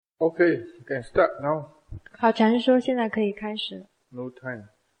Okay, you can start now. 好，禅师说现在可以开始。 No time.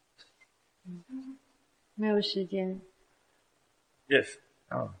 没有时间。 Yes.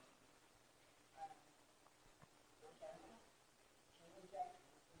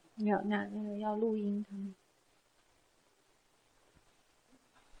 那个要录音他们。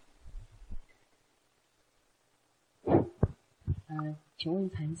请问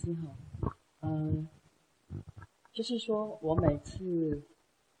禅师就是说我每次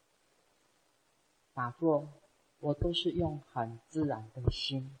打坐，我都是用很自然的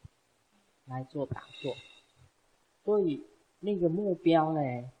心来做打坐，所以那个目标呢，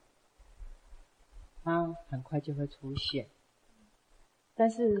它很快就会出现。但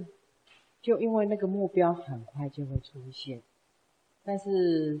是就因为那个目标很快就会出现，但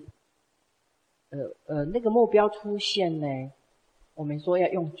是那个目标出现呢，我们说要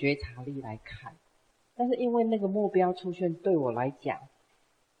用觉察力来看，但是因为那个目标出现，对我来讲，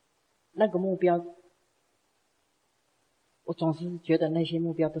那个目标，我总是觉得那些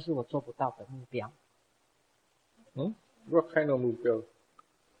目标都是我做不到的目标。What kind of 目标？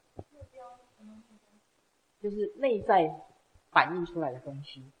就是内在反映出来的东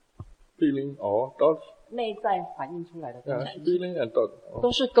西。Feeling or thoughts？ 内在反映出来的东西。Feeling and thoughts。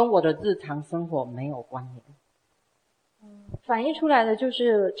都是跟我的日常生活没有关联。反映出来的就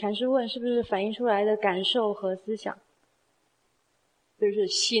是禅师问是不是反映出来的感受和思想，就是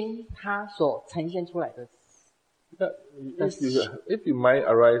心它所呈现出来的。If you mind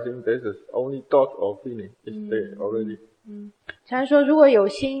arising, this is only thought or feeling. It's there already. 禅师说，如果有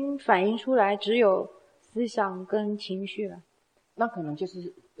心反映出来，只有思想跟情绪了。那可能就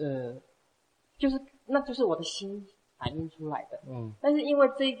是那就是我的心反映出来的。但是因为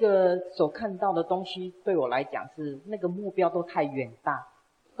这个所看到的东西对我来讲是那个目标都太远大，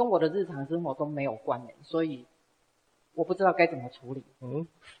跟我的日常生活都没有关联，所以我不知道该怎么处理。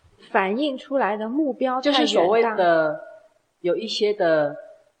反映出来的目标太远大，就是所谓的有一些的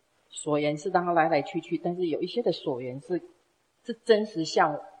所言是让它来来去去，但是有一些的所言是真实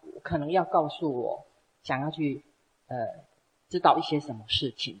相，可能要告诉我想要去知道一些什么事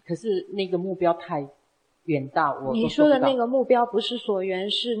情，可是那个目标太远大，我你说的那个目标不是所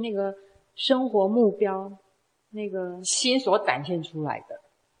缘，是那个生活目标，那个心所展现出来的。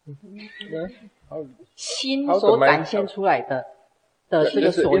心所展现出来的这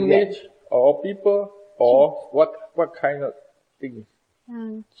个所缘。Image or people or what kind of things？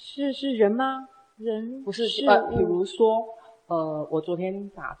 是人吗？人不是比如说我昨天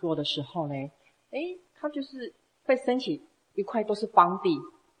打坐的时候呢，它就是会升起一块都是荒地，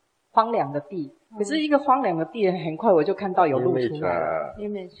荒凉的地。可是一个荒凉的地，很快我就看到有露出来了。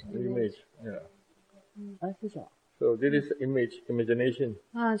Image， yeah。是什么？ So this is imagination。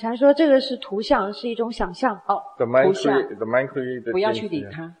禅说这个是图像，是一种想象。The mind create。不要去理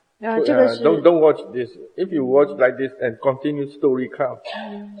它。这个是 Don't watch this. If you watch like this and continue story come。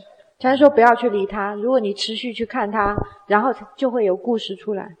禅说不要去理它，如果你持续去看它，然后就会有故事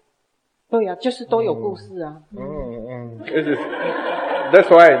出来。对呀，就是都有故事啊。That's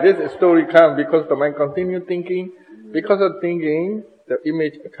why this story come because the mind continue thinking. Because of thinking, the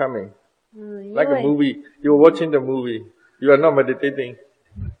image coming. Like a movie, you're watching the movie. You are not meditating.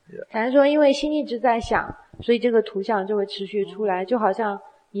 禅说，因为心一直在想，所以这个图像就会持续出来，就好像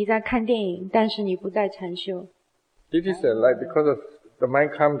你在看电影，但是你不在禅修。This is like because of the mind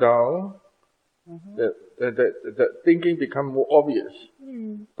calm down, the thinking become more obvious.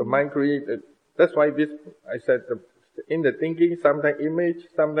 The mind create. That's why this I said in the thinking, sometimes image,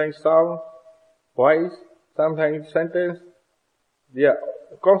 sometimes sound, voice, sometimes sentence. Yeah,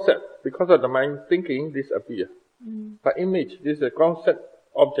 concept. Because of the mind thinking, this appear. But image, this is a concept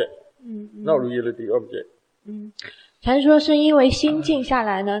object, not reality object. 禅说是因为心静下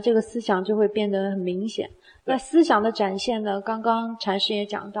来呢，这个思想就会变得很明显。那思想的展现呢，刚刚禅师也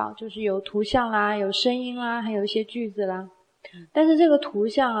讲到，就是有图像啦，有声音啦，还有一些句子啦。但是这个图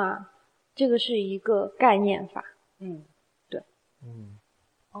像啊，这个是一个概念法。对。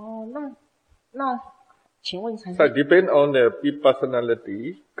那请问禅师 So depend on the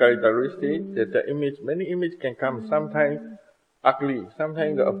personality, characteristic, that the image, many image can come. Sometimes ugly,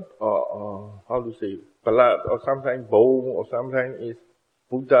 sometimes how to say, blood, or sometimes bone, or sometimes is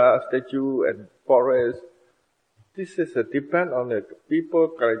Buddha statue and forest. This is depend on the people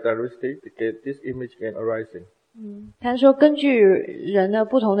characteristic to get this image can arising. 他说根据人的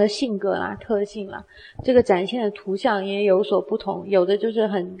不同的性格啦、特性啦，这个展现的图像也有所不同，有的就是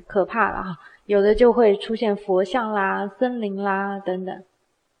很可怕啦，有的就会出现佛像啦、森林啦等等。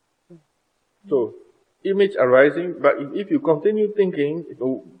So image arising, but if you continue thinking,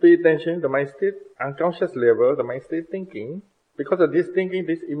 you pay attention, the mind state, unconscious level, the mind state thinking, Because of this thinking,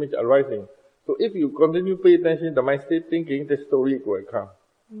 this image arising. So if you continue pay attention, the mind still thinking, the story will come.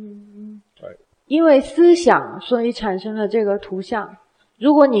 Right. 因为思想，所以产生了这个图像。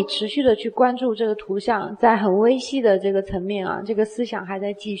如果你持续的去关注这个图像，在很微细的这个层面啊，这个思想还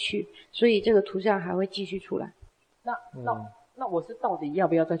在继续，所以这个图像还会继续出来。那我是到底要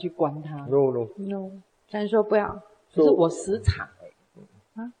不要再去观它 No. 咱说不要。可是我时常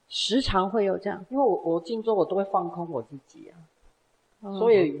时常会有这样，因为我静坐我都会放空我自己啊，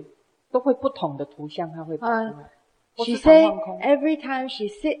所以都会不同的图像它会跑出来。She say every time she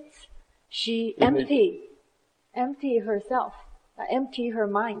sits, she empty herself, empty her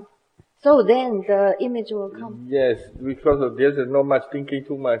mind. So then the image will come. Yes, because of there's not much thinking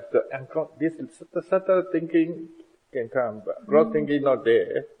too much. The subtle thinking can come, but gross thinking not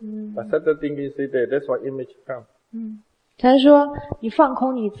there. But subtle thinking is there. That's why image come. 他说你放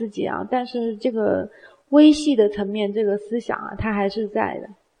空你自己啊，但是这个微细的层面，这个思想啊，它还是在的，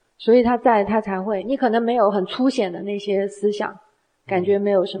所以它在，它才会。你可能没有很粗显的那些思想，感觉没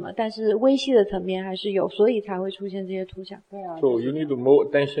有什么，但是微细的层面还是有，所以才会出现这些图像。对啊。So you need to more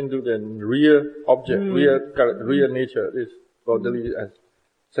attention to the real object, real nature, this bodily as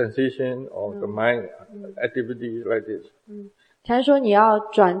sensation or the mind activity like this. 禅说你要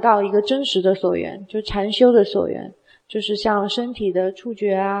转到一个真实的所缘，就禅修的所缘，就是像身体的触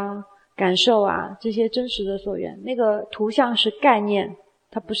觉啊、感受啊这些真实的所缘。那个图像是概念，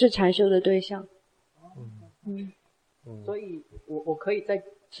它不是禅修的对象。所以我可以再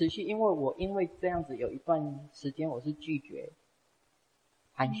持续，因为这样子有一段时间我是拒绝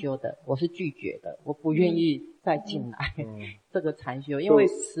禅修的，我是拒绝的，我不愿意再进来这个禅修，因为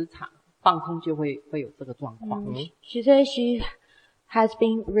时常放空就会有这个状况。She says she has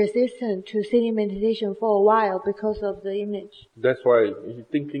been resistant to sitting meditation for a while because of the image. That's why he's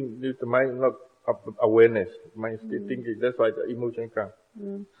thinking, the mind not awareness, mind still thinking. That's why the emotion comes.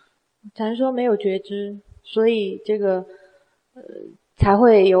 禅说没有觉知，所以这个才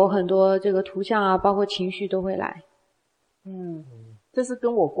会有很多这个图像啊，包括情绪都会来。这是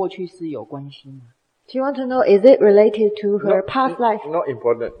跟我过去是有关系吗？ She wants to know, is it related to her past life? Not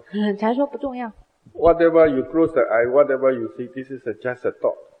important. 禅说不重要。Whatever you close the eye, whatever you see, this is just a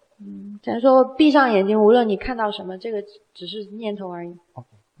thought. 禅说闭上眼睛，无论你看到什么，这个只是念头而已。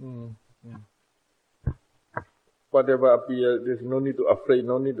Whatever appear, there's no need to afraid,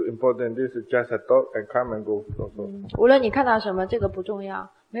 no need to important. This is just a thought and come and go. 无论你看到什么，这个不重要，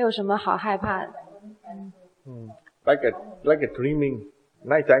没有什么好害怕的。Like a dreaming,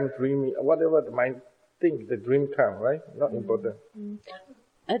 nighttime dreaming, whatever the mind think, the dream come, right? Not important.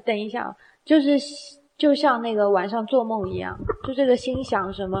 等一下，就像那个晚上做梦一样，就这个心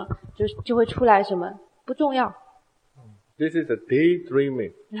想什么，就会出来什么，不重要。This is a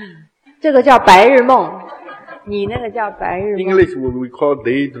daydreaming. 这个叫白日梦，你那个叫白日梦。English we call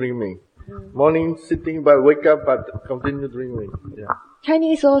daydreaming. Morning sitting but wake up but continue dreaming. Yeah.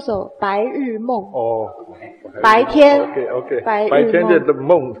 Chinese also 白日梦。白 Okay. 天。Okay. 白日梦。白天的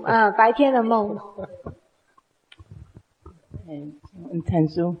梦。白天的梦。禅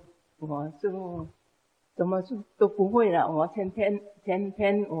师，我就怎么都不会了。我前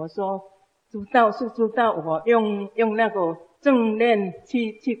天我说知道是知道，我用那个正念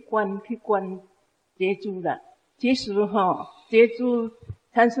去观觉珠了。其实觉珠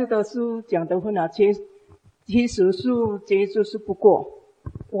禅师的书讲得很好，其实是觉珠是不过。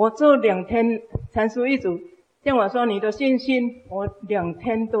我这2天禅师一直像我说你的信心，我2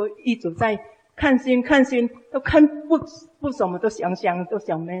天都一直在看心，都看不什么都想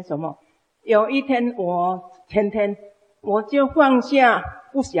没什么。有一天前天我就放下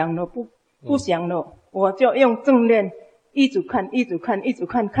不想了，不想了，我就用正念一直看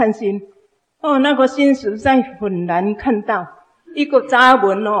心。那个心实在很难看到，一个闸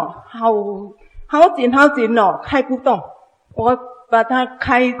门好紧开不动。我把它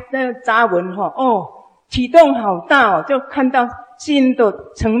开那个闸门启动好大就看到心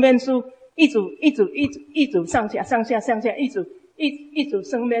的层面是一直上下，一直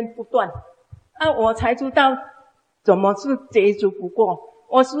生面不断。我才知道怎么是觉珠不过。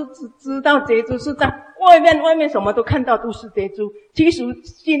我是只知道觉珠是在外面什么都看到都是觉珠，其实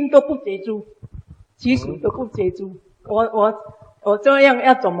心都不觉珠，我这样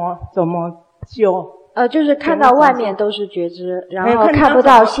要怎么修？就是看到外面都是觉知，然后看不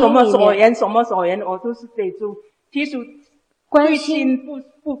到心里面。什么所言，我都是觉珠。其实对心不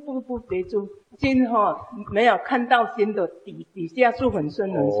觉珠，心没有看到心的底下是很深。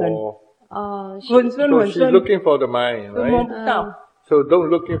很深。So she's looking for the mind, 都摸不到。So don't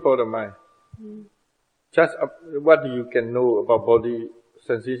looking for the mind. Just what you can know about body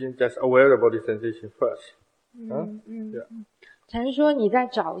sensation, just aware of body sensation first. Yeah. 禅师说你在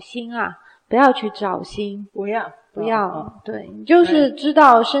找心啊，不要去找心，不要，不要，对，你就是知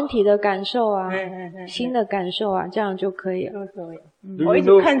道身体的感受啊，心的感受啊，这样就可以了。我一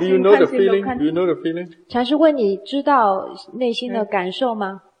直看 Do you 心 know 看 the 心都 feeling? 看 Do you know the feeling? 禅师问你知道内心的感受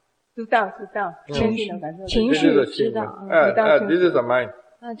吗？知道情绪的感受，情 This 绪 is a 知 sin. 道， This is a mind.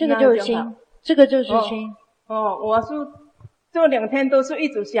 这个就是心，这个就是心。我是这2天都是一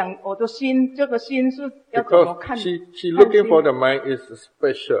直想我的心，这个心是要怎么 Because 看？ she looking for the mind is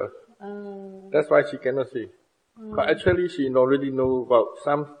special. That's why she cannot see. But actually she already know about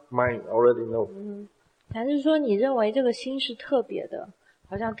some mind already know. 禅师说你认为这个心是特别的，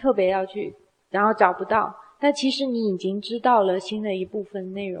好像特别要去，然后找不到，但其实你已经知道了心的一部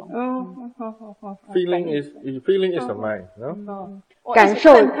分内容。Feeling is a mind, no?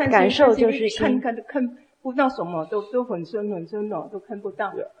 感受就是心。看不到什么，都很深哦，都看不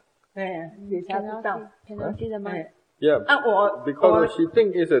到。也查不到。Cannot see the mind. Yeah. Because she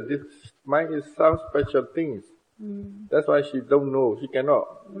think this mind is some special things. That's why she don't know. She cannot.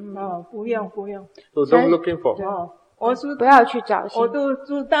 不用。So don't looking for. 我是不要去找心。我都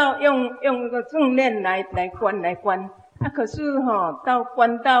知道用那个正念来关。可是到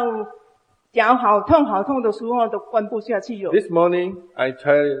关到脚好痛的时候都关不下去了。This morning I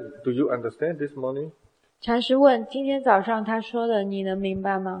tell. Do you understand this morning? 禅师问：今天早上他说的，你能明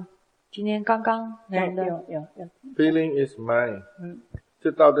白吗？今天刚刚讲的。有。Feeling is mind.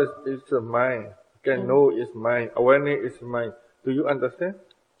 知道的 is a mind. Can know is mind. Awareness is mind. Do you understand?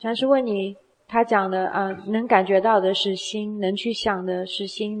 禅师问你，他讲的能感觉到的是心，能去想的是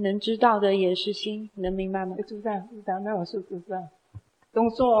心，能知道的也是心，能明白吗？知道，那我是知道。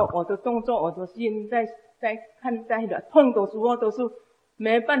我的动作，我的心在看待的，痛的时候都是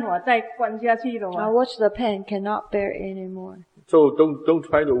没办法再关下去了嘛。Watch the pain, cannot bear anymore. So don't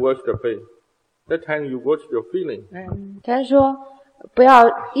try to watch the pain. That time you watch your feeling. 禅师说不要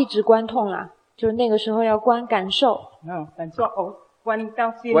一直观痛啦，就是那个时候要观感受。感受关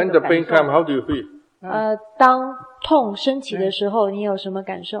到心的 When the pain come, how do you feel? 当痛升起的时候，你有什么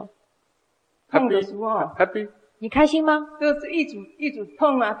感受？痛的时候 Happy? 你开心吗？就是一直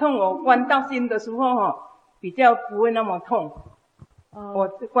痛啊，痛我关到心的时候比较不会那么痛。我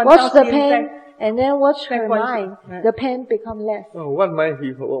关到 Watch the 心 pain and then watch her mind. The pain become less. What mind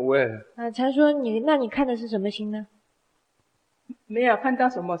he where? 禅说那你看的是什么心呢？没有看到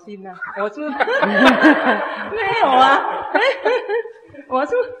什么心啊，我是没有啊，我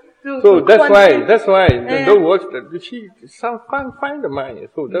是。So that's why don't watch she find the mind.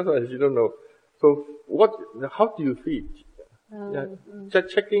 So that's why she don't know. So how do you feel? Just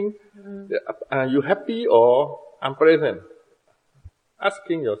checking. You happy or unpleasant?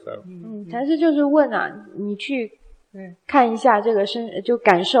 Asking yourself. 禅师就是问啊，你去看一下这个就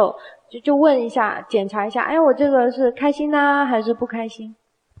感受，就问一下，检查一下，哎，我这个是开心呢，还是不开心？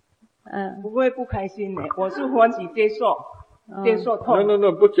不会不开心的，我是欢喜接受痛。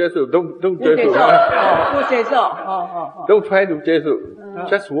No, 不接受 don't 接受。不接受。Don't try to 接受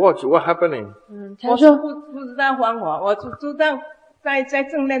just watch what happening. 我是不知道方法，我只知道在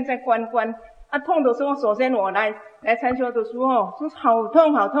正念在关。痛的时候，首先我来参修的时候，就好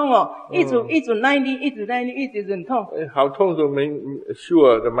痛哦，一直耐力，一直忍痛。好痛就mean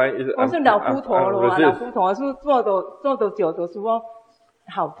sure the mind is. 我是老糊涂了，老糊涂是坐的久的时候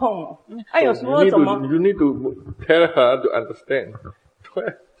好痛哦。有时候怎么 ？You need to tell her to understand.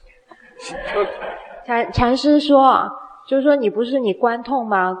 禅师说啊，就是说你不是你关痛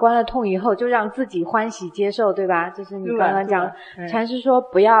吗？关了痛以后就让自己欢喜接受，对吧？就是你刚刚讲，禅师说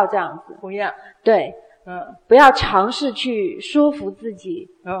不要这样子，不要，对，不要尝试去说服自己，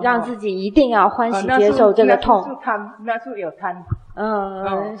让自己一定要欢喜接受这个痛。那是有贪。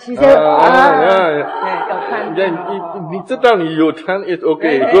其实有贪。你知道你有贪 is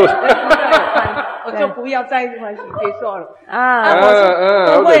okay. Good. 我就不要再欢喜接受了。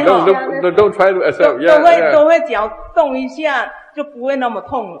Okay. Don't try to accept. 都会脚动一下就不会那么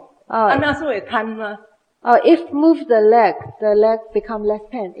痛了。那是有贪吗？If move the leg become less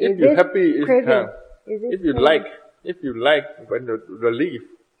pain. If you're happy, it's craving. time. If you like, when the relief,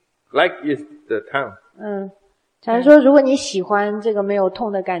 like is the time. 禅师说，如果你喜欢这个没有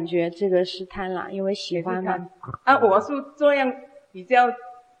痛的感觉，这个是贪啦，因为喜欢嘛。我是这样比较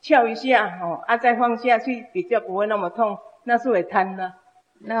翘一下再放下去比较不会那么痛，那是会贪呢。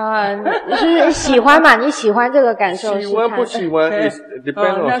是喜欢嘛？你喜欢这个感受是贪。喜欢不喜欢 is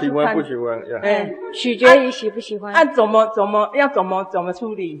depend on 喜欢不喜欢。取决于喜不喜欢。怎么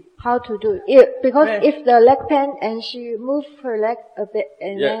处理 ？How to do? Because if the leg pain and she move her leg a bit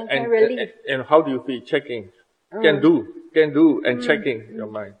and then can relieve. And how do you feel? Checking. Can do. can do and checking your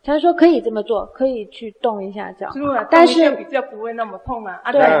mind. 他说可以这么做，可以去动一下脚，是啊，但是动一下比较不会那么痛啊。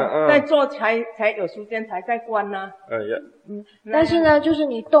对在做才有时间才在关啊。Yeah. 但是呢，就是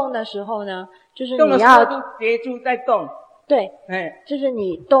你动的时候呢，就是动的你要时候就接住再动。对，哎，就是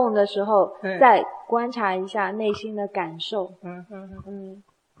你动的时候嗯再观察一下内心的感受。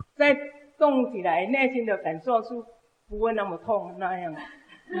再动起来，内心的感受是不会那么痛那样。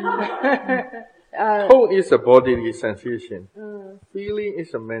Tone is a bodily sensation. Feeling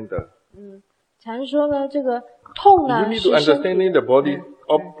is a mental. 禅说呢，这个痛 You 呢 need to 是身体 understanding the body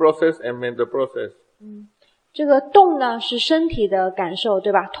of process and mental process. 这个动呢是身体的感受，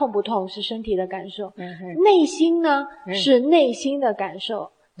对吧？痛不痛是身体的感受，内心呢是内心的感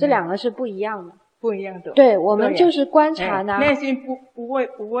受，这两个是不一样的。不一样的。对，我们就是观察呢，内心不会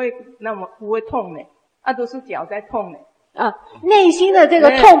那么不会痛呢，都是脚在痛呢。内心的这个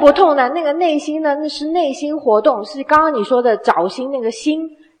痛不痛呢？那个内心呢，那是内心活动，是刚刚你说的找心那个心，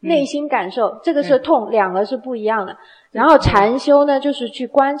内心感受，这个是痛，两个是不一样的。然后禅修呢，就是去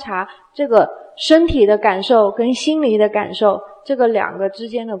观察这个身体的感受跟心理的感受，这个两个之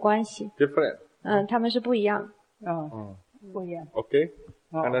间的关系。Different. 他们是不一样的。不一样。Okay?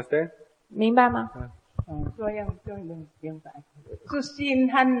 Understand? 明白吗？这样就明白。是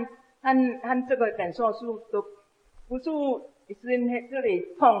心和这个感受是都不是心这里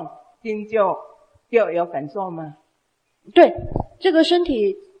痛，心就有感受吗？对，这个身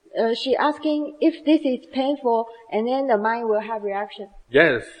体she asking if this is painful and then the mind will have reaction.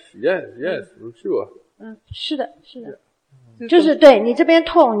 Yes, for sure. 是的，就是对你这边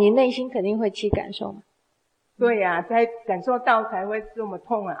痛，你内心肯定会起感受嘛。对呀，才感受到才会这么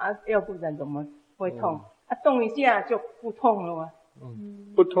痛啊，要不然怎么会痛？动一下就不痛了嘛。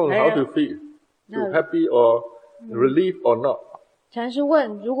不痛 how to feel? To happy or relief or not? 禅师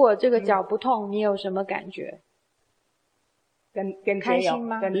问，如果这个脚不痛，你有什么感觉？开心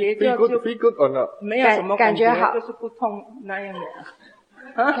吗？感觉 feel good or not? 没有什么感觉好，就是不痛那样的。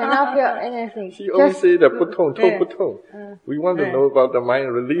Cannot feel anything. She always say that 不痛，痛不痛。We want to know about the mind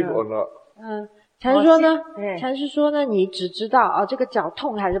relief or not. 禅师说呢，禅师说呢，你只知道这个脚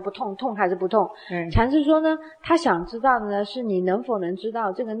痛还是不痛，痛还是不痛。禅师说呢，他想知道的呢，是你能否能知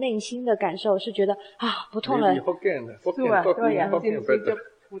道这个内心的感受，是觉得不痛了。是啊，对呀，心就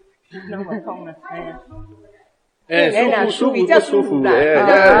不那么痛了。舒服比较舒服的。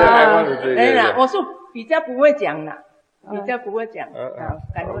我是比较不会讲的，比较不会讲。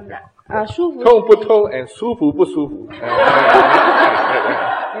感恩的。舒服。痛不痛 and 舒服不舒服？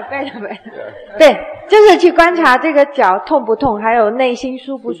对，就是去观察这个脚痛不痛，还有内心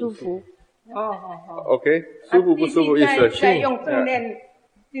舒不舒服。OK， 舒服不舒服意思？再用正念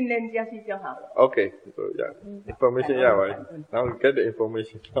训练下去就好了。OK， so information 要来，然后 get the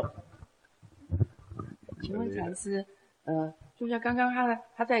information。请问禅师，就像刚刚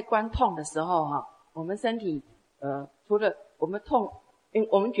他在观痛的时候我们身体除了我们痛，因为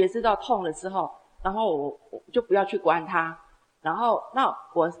我们觉知到痛了之后，然后我就不要去观它，然后那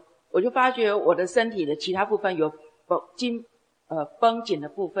我就发觉我的身体的其他部分有绷紧的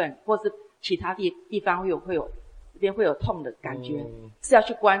部分，或是其他地方会有这边会有痛的感觉，是要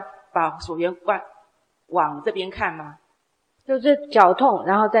去把所缘往这边看吗？就是脚痛，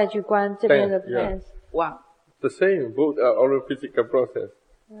然后再去观这边的 sense。The same, both are all physical process.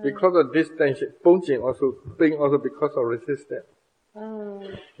 Because of this tension, 绷紧 also, pain also because of resistance.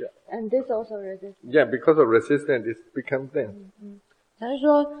 And this also resistance. Yeah, because of resistance, it becomes tense. 他是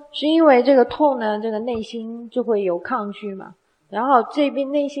说，是因为这个痛呢，这个内心就会有抗拒嘛，然后这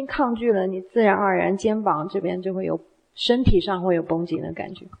边内心抗拒了，你自然而然肩膀这边就会有身体上会有绷紧的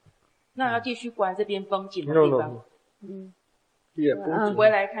感觉。那要继续观这边绷紧的地方。回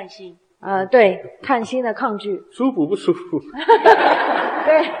来看心。对，看心的抗拒。舒服不舒服？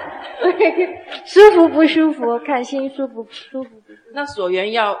对，舒服不舒服？看心舒服不舒服？那所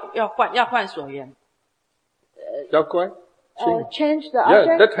缘要换所缘。要关。change the object.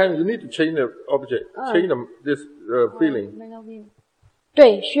 Yeah, that time you need to change the object, change this feeling.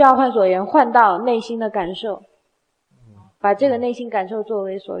 对，需要换所缘，换到内心的感受，把这个内心感受作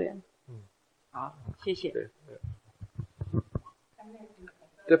为所缘。好，谢谢。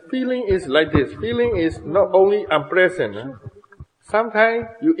The feeling is like this. Feeling is not only unpleasant. Sometimes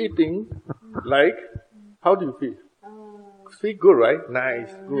you eating like, how do you feel? Feel good, right?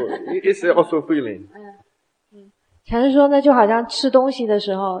 Nice, good. It's also feeling. 禅师说呢，就好像吃东西的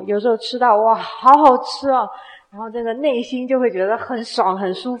时候，有时候吃到哇，好好吃哦，然后这个内心就会觉得很爽、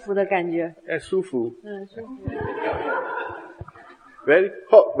很舒服的感觉。舒服。舒服。Very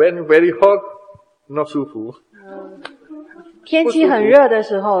hot, when very hot, not 舒服。天气很热的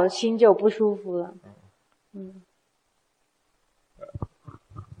时候，心就不舒服了。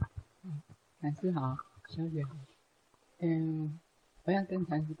禅师好，小姐好。我要跟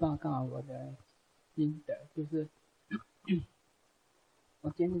禅师报告我的心得，就是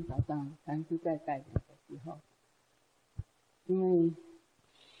我今天早上禅师在带领的时候，因为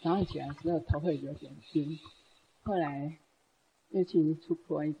早上起来的时候头会有点晕，后来又去出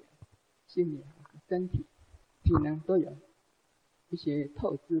破一点，心里身体体能都有一些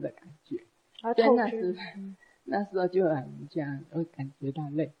透支的感觉。所以那时候就很这样，会感觉到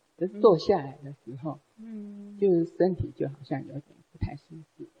累。可是坐下来的时候，就是身体就好像有点不太舒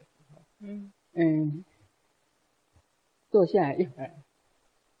服的时候，坐下来一会儿，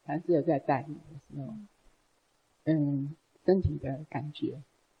禅师有在带领的时候，身体的感觉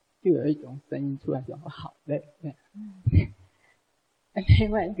就有一种声音出来说我好累，这样。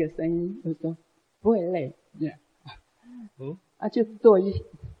另外一个声音就说不会累，这样。就做一。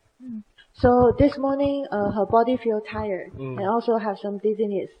So this morning, her body feel tired and also have some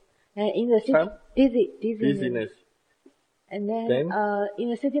dizziness. And in the dizziness. And then in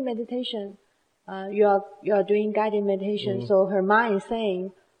the sitting meditation, you are doing guided meditation. So her mind is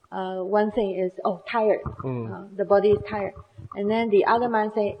saying, one thing is tired. The body is tired. And then the other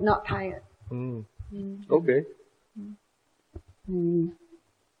mind say not tired. Okay.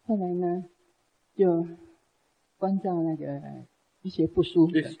 后来呢，就关照那个一些不舒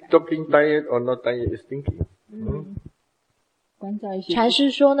服的感觉。Is talking tired or not tired is thinking. 关照一些。禅师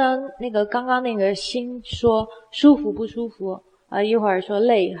说呢，那个刚刚那个心说舒服不舒服，一会儿说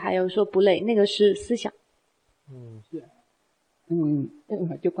累，还有说不累，那个是思想。是。一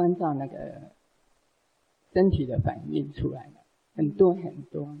会儿就关照那个身体的反应出来了，很多很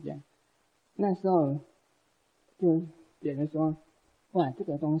多这样。那时候就觉得说，哇，这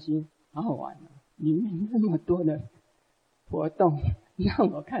个东西好好玩啊！里面那么多的活动，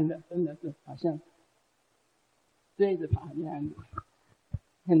让我看的真的是好像追着跑这样子，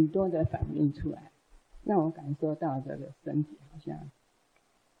很多的反应出来，让我感受到这个身体好像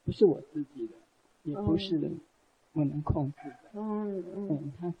不是我自己的，也不是我能控制的。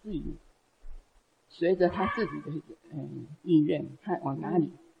他自己随着他自己的意愿，他往哪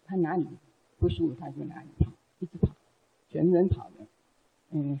里，他哪里不舒服他就哪里跑，一直跑，全身跑的，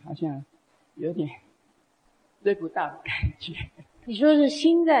好像有点追不到的感觉。你说是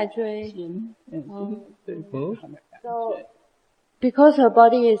心在追？心追不到的感觉。So, because her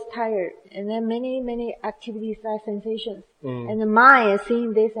body is tired, and then many activities like sensations, and the mind is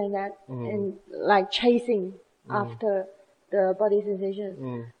seeing this and that, and like chasing after the body sensations,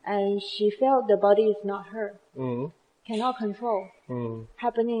 and she felt the body is not her, cannot control,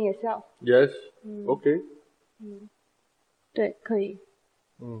 happening itself. Yes. Okay. 对，可以。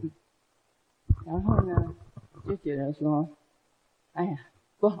然后呢，就觉得说，哎呀，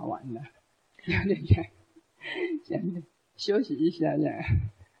不好玩了，有点想休息一下这样。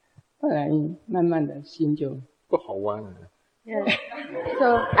后来慢慢的心就不好玩了。Yeah.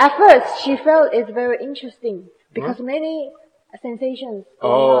 So at first she felt it's very interesting because many sensations.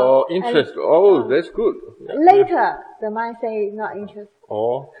 Interest. That's good. Later, the mind say not interest.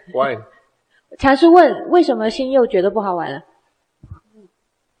 Why? 禅师问为什么心又觉得不好玩了？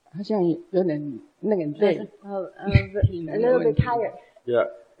好像有点那个累。A little bit tired. Yeah,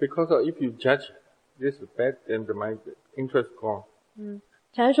 because if you judge this is bad, then the mind interest gone.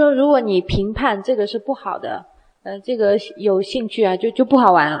 禅师说，如果你评判这个是不好的，这个有兴趣啊，就不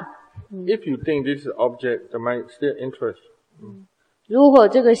好玩了。If you think this is object, the mind still interest. 如果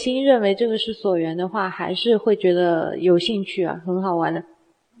这个心认为这个是所缘的话，还是会觉得有兴趣啊，很好玩的。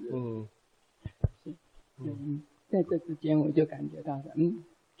在这之间我就感觉到的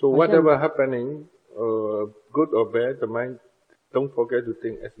So whatever happening, good or bad, the mind don't forget to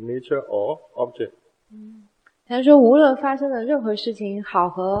think as nature or object. 他说无论发生的任何事情好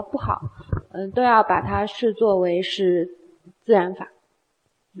和不好，都要把它视作为是自然法。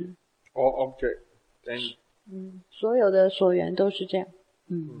Or object. Then 所有的所缘都是这样。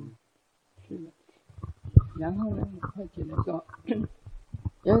是的。然后呢，我会觉得说，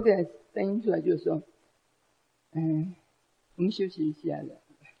有一个声音出来，就是说，我们休息一下的。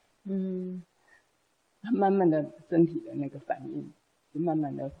慢慢的身体的那个反应就慢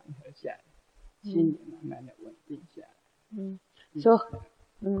慢的缓和下来，心也慢慢的稳定下来。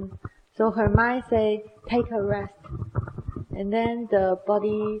So her mind say take a rest, and then the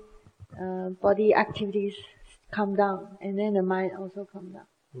body activities come down, and then the mind also come down.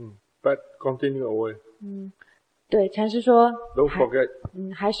 But continue away. 对，禅师说 Don't forget.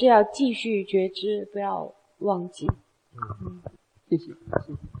 还是要继续觉知，不要忘记。谢谢。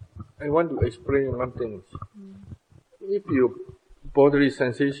I want to explain one thing. If your bodily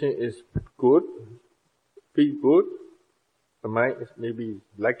sensation is good, feel good, the mind is maybe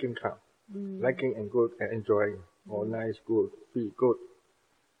lacking calm. liking and good and enjoying, or nice, good, feel good.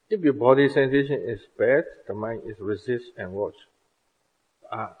 If your body sensation is bad, the mind is resist and watch.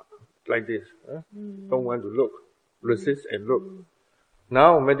 Like this. Don't want to look. Resist and look.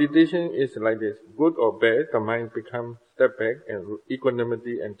 Now meditation is like this. Good or bad, the mind becomes step back and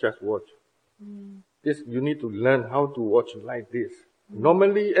equanimity and just watch. This you need to learn how to watch like this.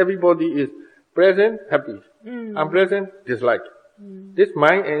 Normally everybody is present, happy. Unpleasant, dislike. This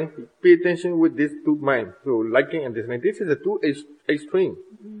mind and pay attention with these two minds. So liking and disliking. This is a two extreme.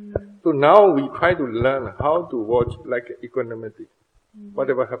 So now we try to learn how to watch like equanimity.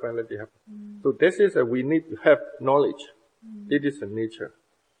 Whatever happens, let it happen. So this is we need to have knowledge. It is a nature.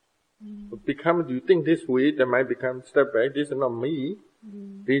 So you think this way, the mind becomes step back. This is not me.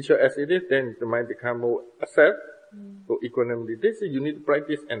 Nature as it is, then the mind become more accept. So equanimity. This is you need to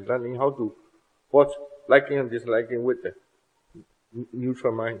practice and learning how to watch liking and disliking with the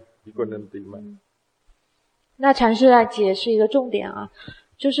neutral mind, equanimity mind. 那禅师来解释一个重点啊。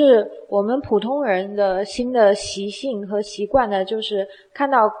就是我们普通人的心的习性和习惯呢，就是看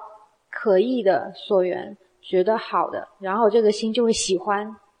到可意的所缘，觉得好的，然后这个心就会喜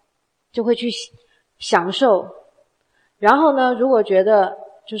欢，就会去享受。然后呢，如果觉得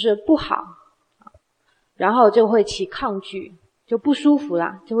就是不好，然后就会起抗拒，就不舒服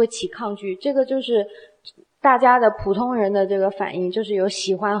啦，就会起抗拒。这个就是大家的普通人的这个反应，就是有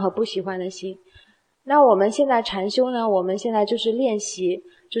喜欢和不喜欢的心。那我们现在禅修呢，我们现在就是练习，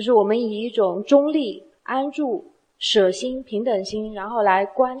就是我们以一种中立、安住、舍心、平等心，然后来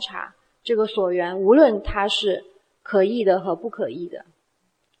观察这个所缘，无论它是可意的和不可意的。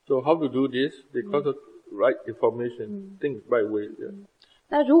So how to do this? Because of right information, think right way.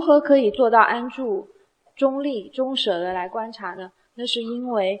 那如何可以做到安住、中立、中舍的来观察呢？那是因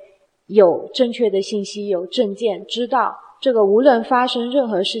为有正确的信息，有正见，知道这个无论发生任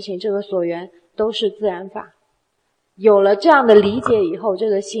何事情，这个所缘都是自然法。有了这样的理解以后，这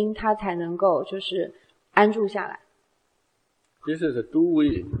个心它才能够就是安住下来。This is a two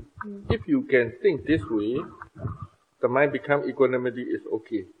way. If you can think this way, the mind become equanimity is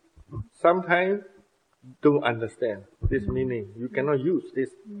okay. Sometimes don't understand this meaning. You cannot use this.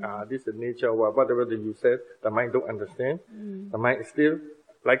 This is nature or whatever that you said. The mind don't understand. The mind is still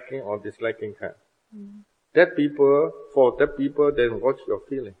liking or disliking kind. That people, for that people, then watch your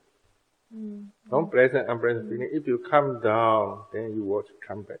feeling. Non-present, unpresent feeling. If you come down, then you watch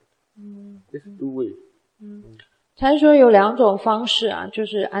come back. This is two way. 禅说有两种方式啊，就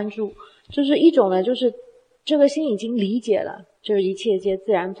是安住，就是一种呢，就是这个心已经理解了，就是一切皆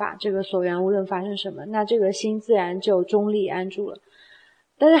自然法，这个所缘无论发生什么，那这个心自然就中立安住了。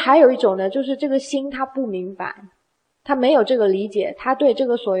但是还有一种呢，就是这个心它不明白，它没有这个理解，它对这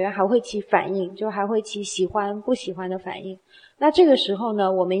个所缘还会起反应，就还会起喜欢不喜欢的反应。那这个时候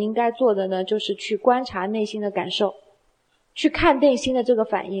呢，我们应该做的呢，就是去观察内心的感受，去看内心的这个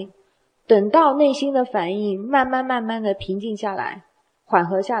反应。等到内心的反应慢慢的平静下来，缓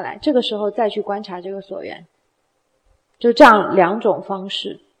和下来，这个时候再去观察这个所缘。就这样两种方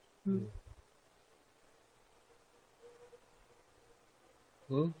式。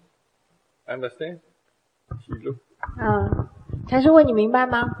Understand? 禅师问你明白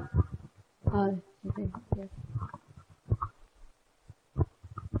吗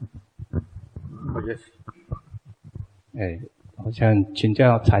？Yes. 我想请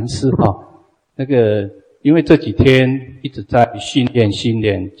教禅师那个因为这几天一直在训练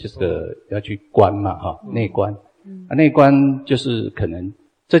这个要去观嘛内观。内观就是可能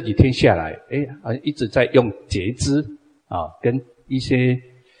这几天下来一直在用觉知跟一些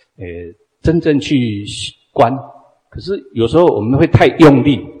真正去观。可是有时候我们会太用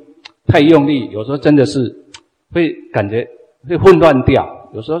力，有时候真的是会感觉会混乱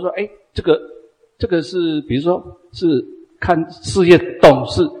掉。有时候说这个是比如说是看事业动，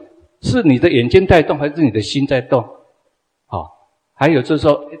是你的眼睛在动还是你的心在动？还有就是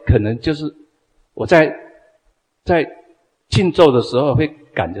说可能就是我在静坐的时候会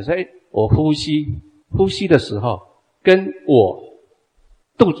感觉说我呼吸的时候跟我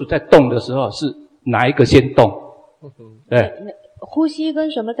肚子在动的时候是哪一个先动？对，呼吸跟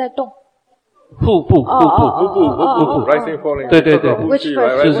什么在动？腹部 rising falling。 对，是。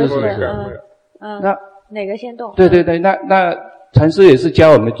那哪个先动？对，那禅师也是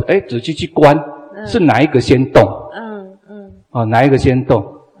教我们仔细去观是哪一个先动。哪一个先动？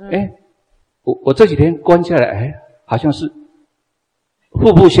我这几天观下来好像是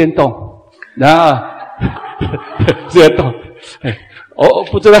腹部先动，然后先动。我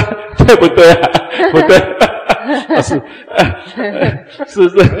不知道对不对不对。是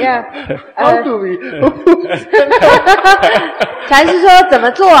是。How do we？ 禅师说怎么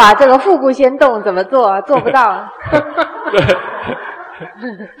做啊？这个腹部先动，怎么做啊？做不到。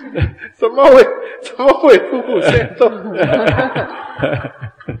怎么会腹部先动？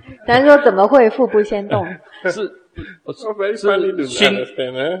禅师说怎么会腹部先动？是 very funny to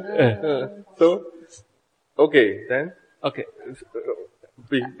understand. So, okay, then. Okay.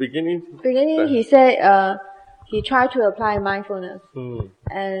 Beginning. He said he tried to apply mindfulness,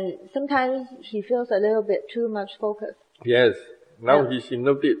 and sometimes he feels a little bit too much focus. Yes. Now he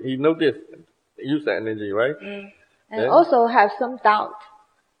noticed use the energy, right? And also have some doubt.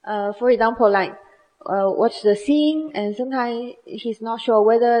 For example, like what's the seeing, and sometimes he's not sure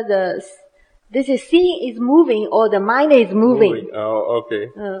whether this is seeing is moving or the mind is moving. Oh, okay.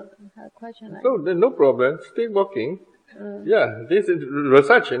 Question like. So no problem. Still working. Yeah, this is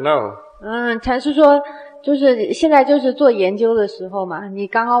research now. 禅师说，就是现在就是做研究的时候嘛。你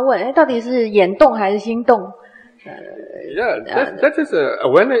刚刚问，到底是眼动还是心动？Yeah, that is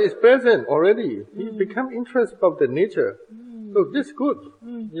awareness is present already. He become interested about the nature. So this is good.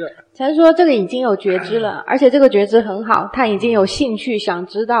 Yeah. 禅师说，这个已经有觉知了，而且这个觉知很好，他已经有兴趣想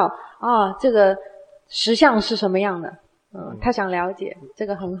知道这个实相是什么样的。他想了解，这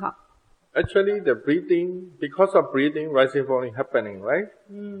个很好。Actually, the breathing, because of breathing, rising, falling, happening, right?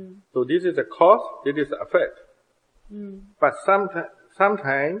 So this is a cause, this is the effect. But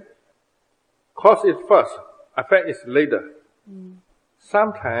sometimes, cause is first, effect is later.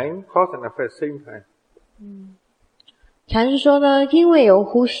 Sometimes, cause and effect same time. 禅师说呢，因为有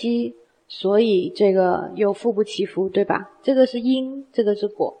呼吸，所以这个有腹部起伏，对吧？这个是因，这个是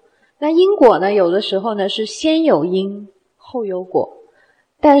果。那因果呢，有的时候呢是先有因，后有果。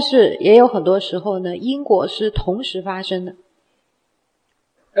但是也有很多时候呢，因果是同时发生的。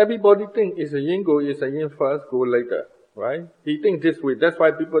Everybody think is a yin go is a yin first, go later, right? He think this way. That's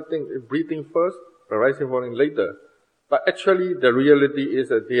why people think breathing first, rising, falling later. But actually, the reality is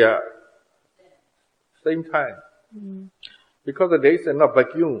that they are same time. Because there is no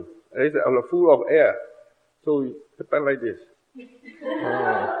vacuum, there is full of air, so it happen like this.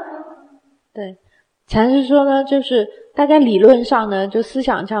 对。禅师说呢，就是大家理论上呢，就思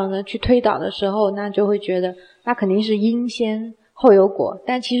想上呢去推导的时候，那就会觉得那肯定是因先后有果，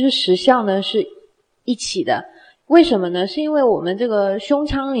但其实实相呢是一起的。为什么呢？是因为我们这个胸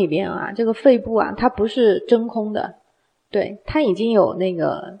腔里边啊，这个肺部啊，它不是真空的，对，它已经有那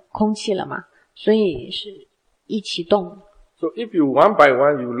个空气了嘛，所以是一起动。So if you one by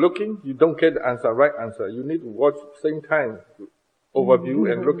one you looking, you don't get the answer, right answer. You need to watch same time. Overview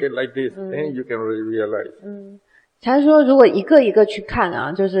and look at like this, then you can realize. 禅师说，如果一个一个去看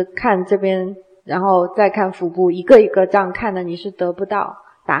啊，就是看这边，然后再看腹部，一个一个这样看呢，你是得不到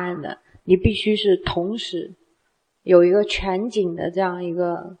答案的。你必须是同时有一个全景的这样一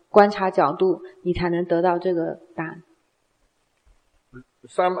个观察角度，你才能得到这个答案。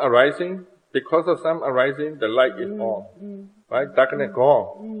Some arising, because of some arising, the light is on, right? Darkness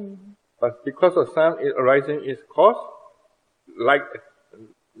gone. But because of some arising is cause. Light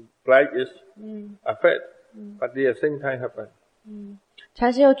is effect, but they at the same time happen.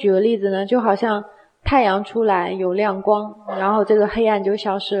 禅师又举个例子呢，就好像太阳出来有亮光，然后这个黑暗就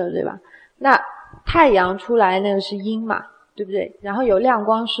消失了，对吧？那太阳出来那个是因嘛，对不对？然后有亮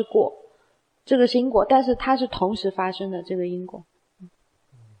光是果，这个是因果，但是它是同时发生的这个因果。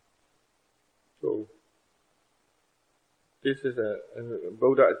So this is a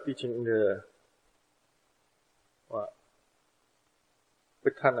Buddha teaching in the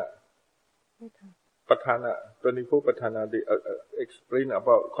Patana, 24 Patana, they explain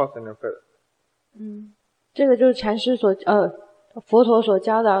about cause and effect. 这个就是禅师所佛陀所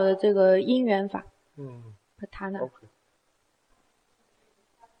教导的这个因缘法。Patana。Okay.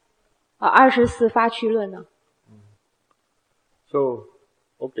 24发趣论呢。So,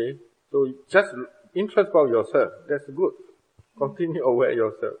 okay. So just interest about yourself. That's good. Continue aware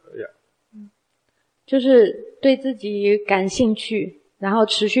yourself. Yeah. 就是对自己感兴趣。然后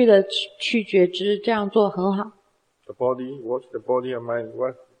持续的去觉知，这样做很好。The body, watch the body and mind.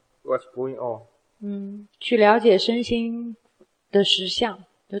 What's going on? 去了解身心的实相，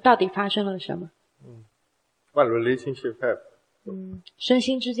就到底发生了什么。What relationship have? 身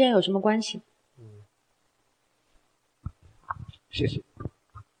心之间有什么关系？谢谢。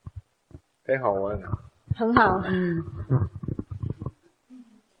很好玩。很好。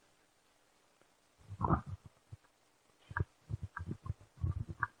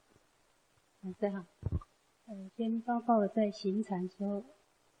老师好，先报告了在行禅时候，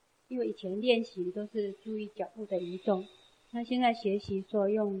因为以前练习都是注意脚步的移动，那现在学习说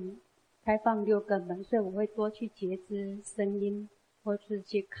用开放6个门，所以我会多去觉知声音，或是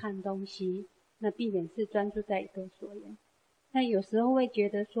去看东西，那避免是专注在一个所缘。但有时候会觉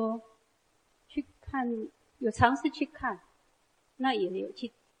得说，去看，有尝试去看，那也有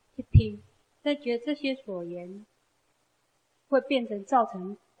去听，但觉得这些所缘会变成造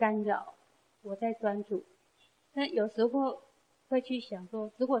成干扰，我在专注。但有时候会去想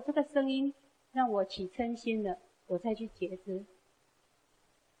说，如果这个声音让我起嗔心了，我再去觉知。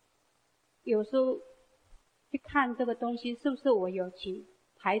有时候去看这个东西，是不是我有起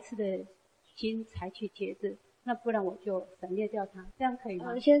排斥的心才去觉知？那不然我就省略掉它，这样可以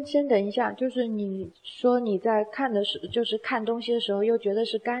吗？先等一下，就是你说你在看的时候，就是看东西的时候，又觉得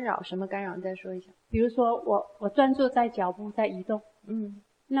是干扰，什么干扰？你再说一下。比如说我专注在脚步在移动，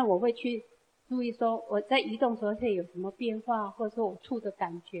那我会去注意说我在移动的时候会有什么变化，或者说我触的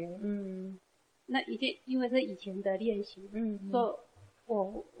感觉，那一定因为是以前的练习，所以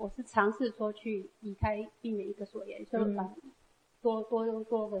我是尝试说去离开避免一个所缘，所以把多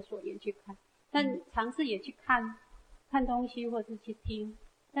个所缘去看。但尝试也去看东西或是去听，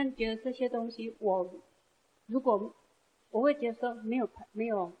但觉得这些东西如果我会觉得说没有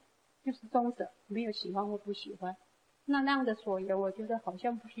就是中舍，没有喜欢或不喜欢，那样的所缘我觉得好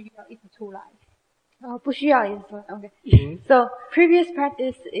像不需要一直出来。不需要一直出来。Okay. So previous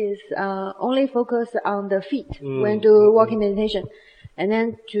practice is only focus on the feet when do walking meditation. And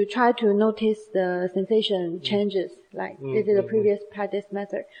then to try to notice the sensation changes, like this is the previous practice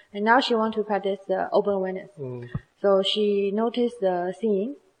method. And now she wants to practice the open awareness. So she noticed the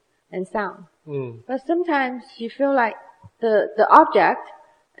seeing and sound. But sometimes she feel like the object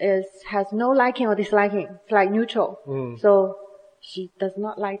has no liking or disliking. It's like neutral. So she does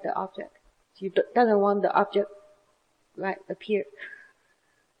not like the object. She doesn't want the object like appear.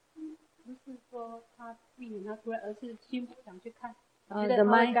 不是说她避免她出来，而是心不想去看。The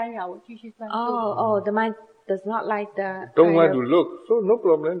mind 干扰我继续专注。the mind does not like the. Don't want to look, so no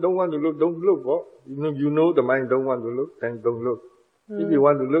problem. Don't want to look, don't look. What? You know the mind don't want to look, then don't look. If you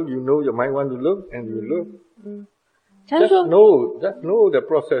want to look, you know your mind want to look, and you look. Just know the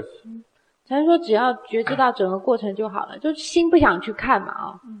process. 禅师说只要觉知到整个过程就好了，就心不想去看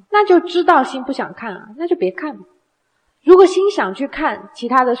嘛那就知道心不想看啊，那就别看嘛。如果心想去看其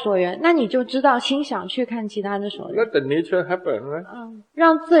他的所缘，那你就知道心想去看其他的所缘。 Let the nature happen, right?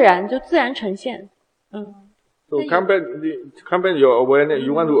 让自然呈现。So come back your awareness.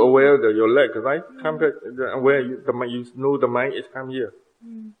 You want to aware your leg, right? Come back aware you know the mind is come here.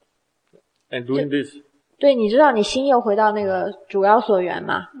 And doing this. 对，你知道你心又回到那个主要所缘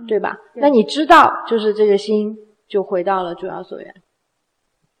嘛，对吧？那你知道就是这个心就回到了主要所缘。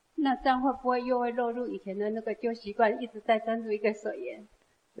那这样会不会又会落入以前的那个旧习惯，一直在专注一个所缘？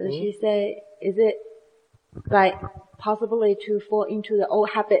 So she say, is it like possibly to fall into the old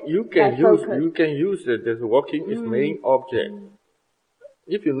habit? You can use it as walking is main object.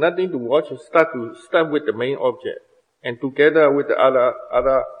 If you nothing to watch, start with the main object, and together with the other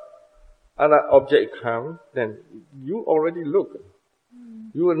object come, then you already look.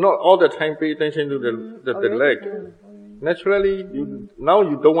 You will not all the time pay attention to the leg. Naturally, now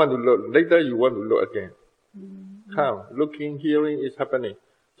you don't want to look. Later you want to look again. Come, looking, hearing is happening.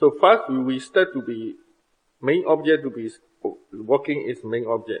 So first we start to be main object to be walking is main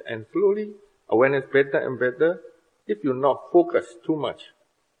object, and slowly awareness better and better. If you not focus too much,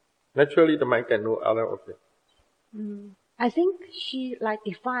 naturally the mind can know other object. I think she like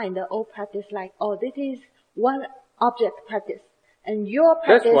defined the old practice like, this is one object practice. And your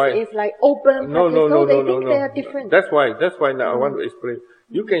practice is like open practice, so they think they are different. That's why now I want to explain.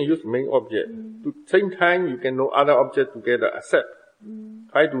 You can use main object. At the same time, you can know other objects together, accept.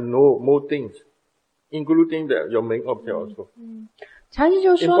 Try to know more things, including your main object also. 禅师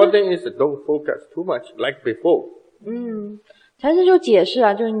就说 Important is don't focus too much like before. 禅师就解释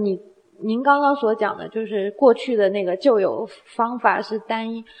啊，就是您刚刚所讲的，就是过去的那个旧有方法是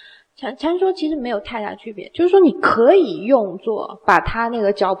单一。禅师说其实没有太大区别，就是说你可以用作把他那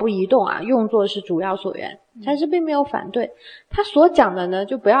个脚步移动啊用作是主要所缘，禅师并没有反对。他所讲的呢，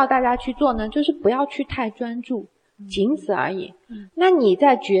就不要大家去做呢，就是不要去太专注，仅此而已。那你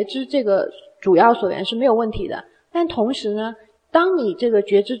在觉知这个主要所缘是没有问题的，但同时呢，当你这个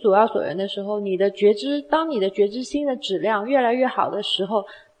觉知主要所缘的时候，当你的觉知心的质量越来越好的时候，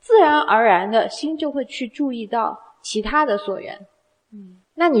自然而然的心就会去注意到其他的所缘。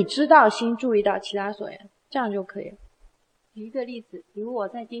那你知道心注意到其他所缘，这样就可以了。举一个例子，比如我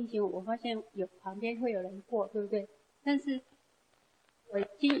在进行，我发现旁边会有人过，对不对？但是我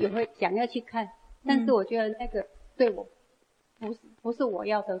心也会想要去看，但是我觉得那个对我不是我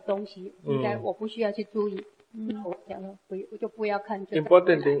要的东西，应该我不需要去注意。那我想了，我就不要看。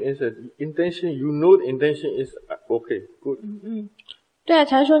Important thing is that intention. You know the intention is okay, good. 对啊，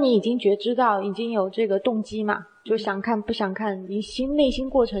才说你已经觉知到，已经有这个动机嘛，就想看不想看，你内心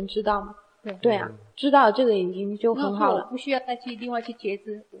过程知道嘛？对啊，知道这个已经就很好了。不需要再去另外去觉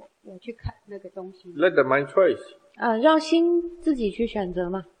知，我去看那个东西。Let the mind choice. 让心自己去选择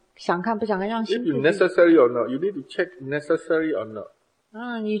嘛，想看不想看，让心自己。If necessary or not, you need to check necessary or not.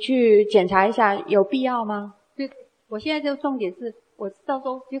 你去检查一下有必要吗？对，我现在这个重点是，我知道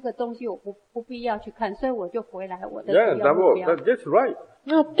说这个东西我不必要去看，所以我就回来我的主要目标。That's right.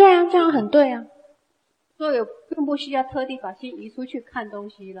 对啊，这样很对啊。所以并不需要特地把心移出去看东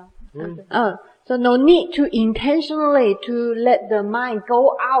西了。So no need to intentionally to let the mind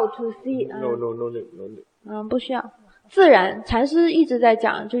go out to see. No need. 不需要，自然。禅师一直在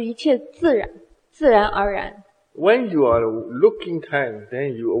讲，就一切自然，自然而然。When you are looking time,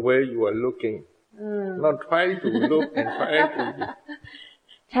 then you aware you are looking. Not try to look and try to.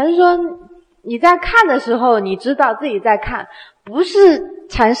 禅师说，你在看的时候，你知道自己在看，不是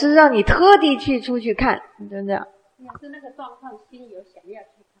禅师让你特地出去看，真的。是那个状况，心有想要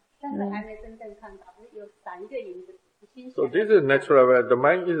去看，但是还没真正看到，有闪一个影子。So this is natural aware. The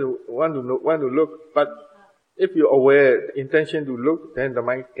mind is want to look, but if you aware the intention to look, then the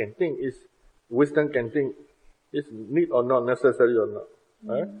mind can think. Wisdom can think. Is need or not, necessary or not.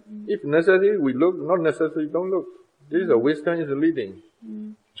 If necessary, we look. Not necessary, don't look. This is a wisdom is leading.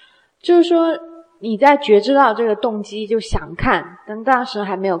 就是说你在觉知到这个动机就想看，但当时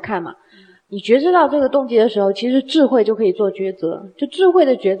还没有看嘛。你觉知到这个动机的时候，其实智慧就可以做抉择。就智慧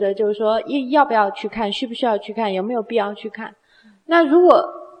的抉择就是说要不要去看，需不需要去看，有没有必要去看。那如果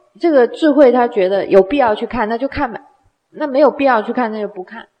这个智慧他觉得有必要去看，那就看呗。那没有必要去看，那就不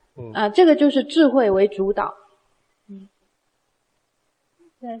看。这个就是智慧为主导。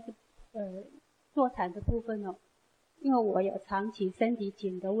这是坐禅的部分哦，因为我有长期身体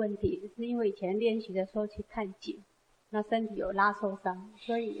紧的问题，是因为以前练习的时候去看紧，那身体有拉受伤，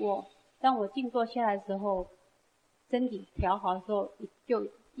所以当我静坐下来的时候，身体调好的时候，就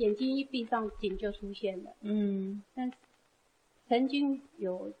眼睛一闭上，紧就出现了。但是曾经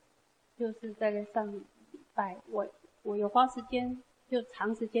有，就是在上礼拜，我有花时间，就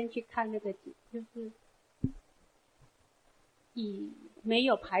长时间去看那个紧，就是以没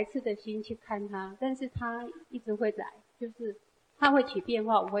有排斥的心去看它，但是它一直会来，就是它会起变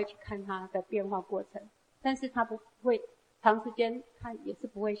化，我会去看它的变化过程，但是它不会长时间看，也是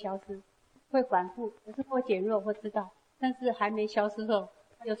不会消失，会反复，可是会减弱，会知道，但是还没消失的时候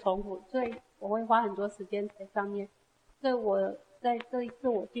它就重复，所以我会花很多时间在上面。所以我在这一次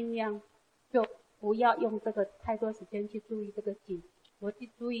我尽量就不要用这个太多时间去注意这个景，我去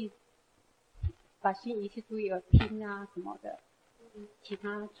注意把心移去注意耳听啊什么的，其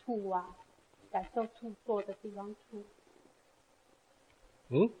他触啊，感受触坐的地方触。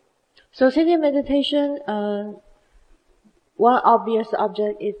So sitting meditation, one obvious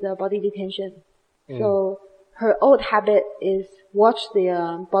object is the bodily tension. So her old habit is watch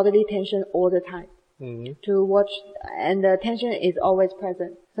the bodily tension all the time. To watch, and the tension is always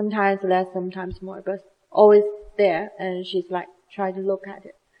present. Sometimes less, sometimes more, but always there. And she's like, try to look at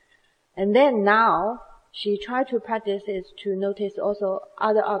it. And then now, she try to practice is to notice also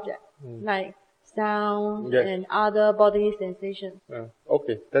other objects, like sound and other bodily sensations.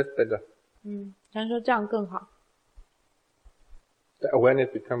 Okay, that's better. 他说这样更好。The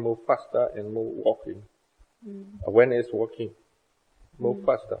awareness become more faster and more walking. Awareness walking, more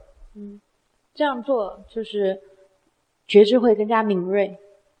faster. 这样做就是觉知会更加敏锐。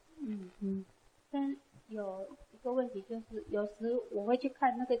但有一个问题就是，有时我会去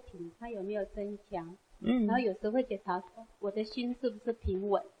看那个景，它有没有增强。然后有时会检查说我的心是不是平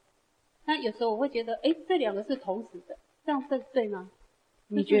稳。那有时候我会觉得，这两个是同时的，这样对吗？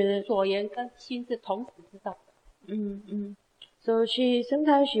你觉得所言跟心是同时知道的。So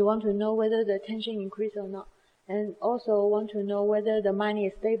sometimes she want to know whether the tension increase or not, and also want to know whether the mind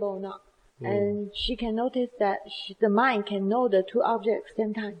is stable or not. And she can notice that the mind can know the two objects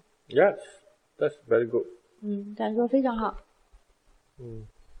same time. Yes, that's very good. 他说非常好。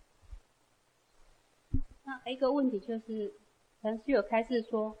那一个问题就是，禅师有开示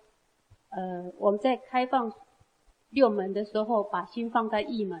说，我们在开放六门的时候，把心放在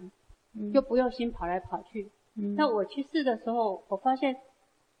一门，就不用心跑来跑去。那我去试的时候，我发现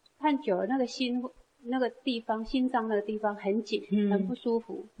看久了，那个心那个地方，心脏那个地方很紧，很不舒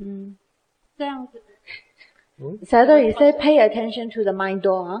服。这样子。Sayadaw, you say pay attention to the mind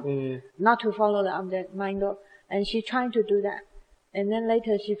door, not to follow the object mind door. And she trying to do that. And then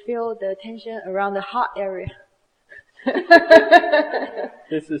later she feel the tension around the heart area.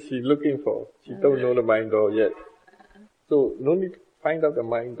 This is she looking for. She don't know the mind door yet. So no need to find out the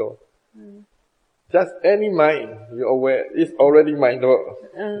mind door. Just any mind you're aware is already mind door.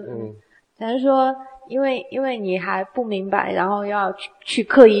 咱说，因为你还不明白，然后要去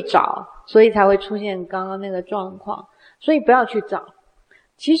刻意找，所以才会出现刚刚那个状况。所以不要去找。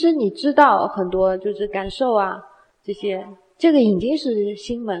其实你知道很多就是感受啊这些，这个已经是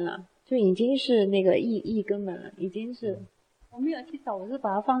心门了，就已经是那个意根门了，已经是。我没有去找，我是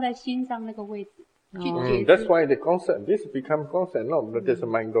把它放在心上那个位置。That's why the concept, this become concept, not that is a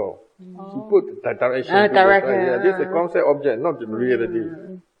mind door. She put the direction. This is a concept object, not the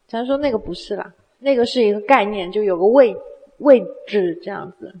reality. 常说那个不是啦，那个是一个概念，就有个位置这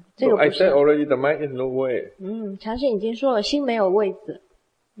样子。这个不 I 是。 said already, the mind is nowhere. 禅师已经说了，心没有位置，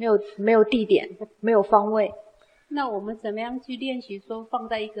没有地点，没有方位。那我们怎么样去练习说放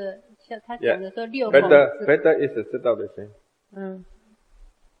在一个像他讲的说六口 Better is 知道的心。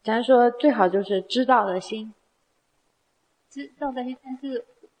禅师说最好就是知道的心。知道的心，但是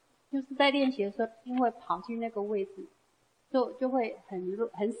就是在练习的时候，因为跑去那个位置，就会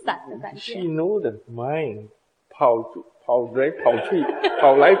很散的感觉。She know the mind. 跑来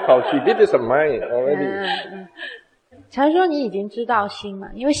跑去 This is a mind already. 禅说你已经知道心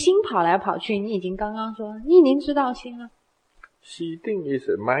嘛，因为心跑来跑去，你已经刚刚说你已经知道心了。She think is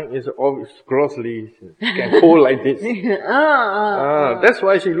mind is always grossly can hold like this. That's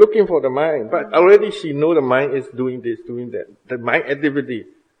why she looking for the mind. But already she know the mind is doing this, doing that. The mind activity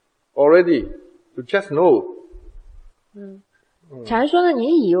already to just know. 禅说呢，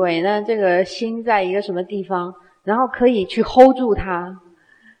你以为呢这个心在一个什么地方，然后可以去 hold 住它。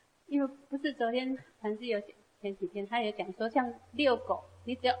因为不是昨天禅师有前几天他也讲说，像遛狗，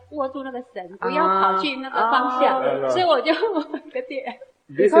你只要握住那个绳，不要跑去那个方向，所以我就一个点。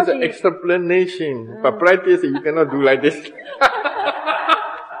This is an explanation, but practice you cannot do like this.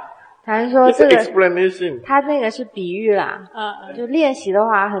 禅说这个 explanation. 他那个是比喻啦，就练习的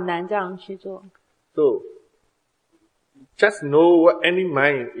话很难这样去做。So just know what any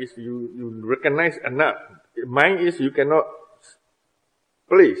mind is. You recognize enough. Mind is you cannot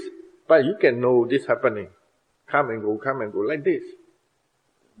place, but you can know this happening. Come and go like this.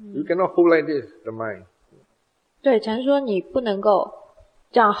 You cannot hold like this, the mind. 对，禅说你不能够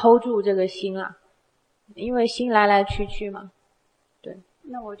这样 hold 住这个心啊，因为心来来去去嘛。对。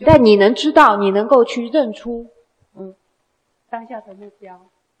那我就但你能知道，你能够去认出，当下的目标，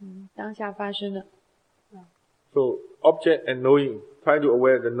当下发生的。So object and knowing, try to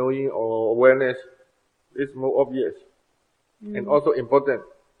aware the knowing or awareness is more obvious and also important.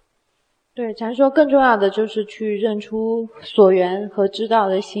 对，禅说更重要的就是去认出所缘和知道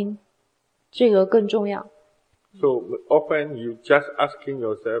的心，这个更重要。So often you just asking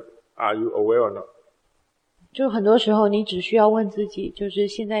yourself, are you aware or not? 就很多时候你只需要问自己，就是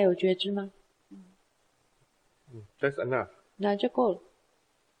现在有觉知吗？ That's enough. 那就够了。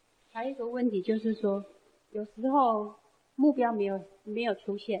还有一个问题就是说，有时候目标没有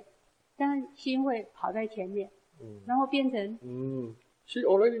出现，但是心会跑在前面，然后变成She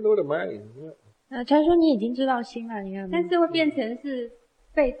already know the mind. 禅说你已经知道心了，你看。但是会变成是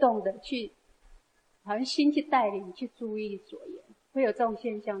被动的去，好像心去带领去注意所言，会有这种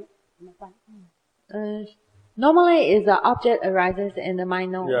现象，怎么办？Normally is the object arises in the mind,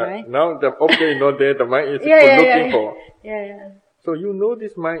 no, right? Now the object is not there, the mind is looking for. Yeah. So you know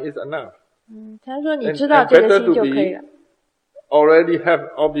this mind is enough. 他说你知道这个心就可以了。Already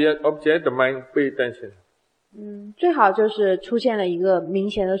have object, the mind pay attention. 最好就是出现了一个明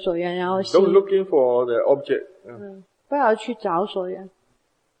显的所缘，然后心 Don't looking for the object. 不要去找所缘。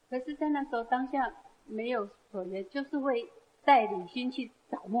可是在那时候当下没有所缘，就是会带领心去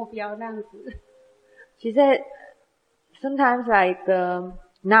找目标那样子。She said, sometimes like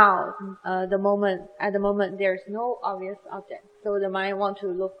now, at the moment, there's no obvious object, so the mind want to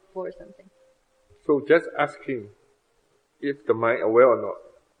look for something. So just asking if the mind aware or not.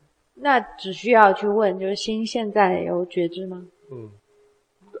 那只需要去问，就是心现在有觉知吗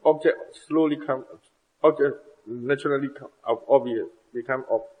？The object slowly object naturally obvious, become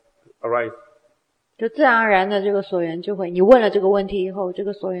arise. 就自然而然的这个所缘就会，你问了这个问题以后，这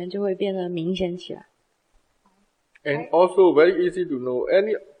个所缘就会变得明显起来。And also very easy to know.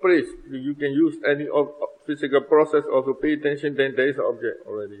 Any place you can use any physical process also pay attention, then there is an object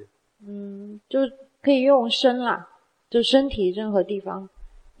already. 就可以用身啦，就身体任何地方，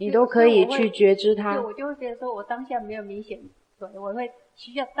你都可以去觉知它。对，我就会觉得说我当下没有明显，所以我会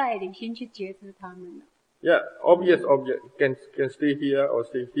需要带领心去觉知它们。Yeah, obvious object can stay here or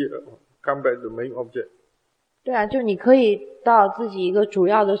stay here, come back to the main object. 对啊，就你可以到自己一个主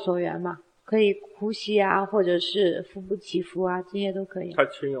要的所缘嘛。可以呼吸啊，或者是腹部起伏啊，这些都可以。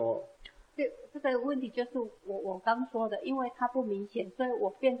touching or 这个问题就是我刚说的，因为它不明显，所以我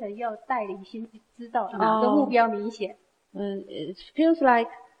变成要带领心知道哪个目标明显。It feels like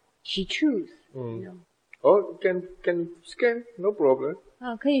she choose. Or can scan, no problem.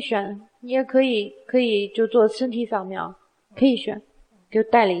 可以选，你也可以就做身体扫描，可以选，就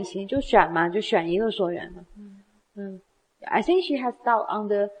带领心，就选嘛，就选一个所缘嘛。I think she has doubt on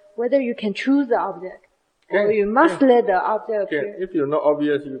whether you can choose the object or you must let the object appear. If you're not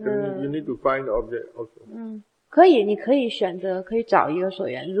obvious, you need to find the object also. 可以，你可以选择，可以找一个所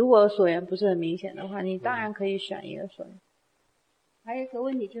缘。如果所缘不是很明显的话，你当然可以选一个所缘。还有一个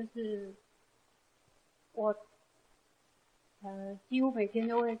问题就是，我几乎每天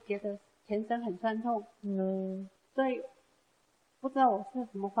都会觉得全身很酸痛，所以不知道我是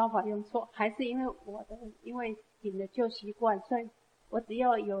什么方法用错，还是因为紧的旧习惯，所以我只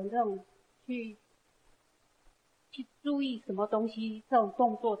要有这种去注意什么东西这种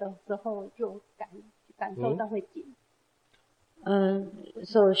动作的时候，就感受到会紧。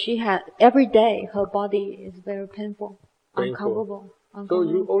So she had every day her body is very painful. Uncomfortable. So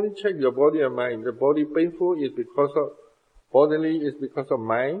you only check your body and mind. The body painful is because of bodily is because of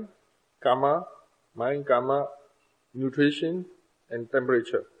mind, karma, nutrition, and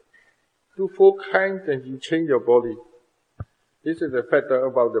temperature. Do 4 kinds and you change your body. This is the factor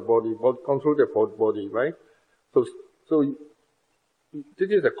about the body control the body, right? So this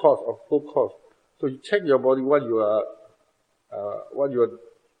is the cause of 4 cause. So you check your body what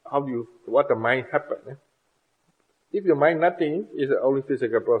the mind happen. If your mind nothing, is only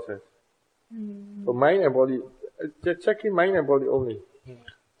physical process. So mind and body, just checking mind and body only.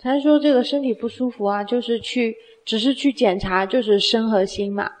 他说这个身体不舒服啊，只是去检查，就是身和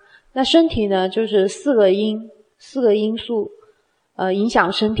心嘛。那身体呢，就是4个因素，影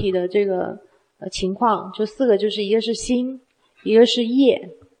响身体的这个情况，就4个，就是一个是心，一个是业，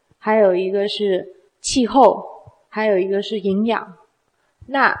还有一个是气候，还有一个是营养。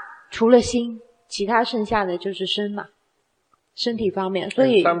那除了心，其他剩下的就是身嘛，身体方面。所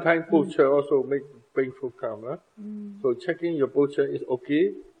以 sometimes posture also make painful come, huh? So checking your posture is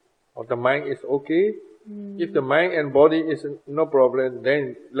okay, or the mind is okay. If the mind and body is no problem,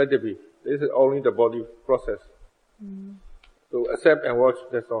 then let it be. This is only the body process. So accept and watch,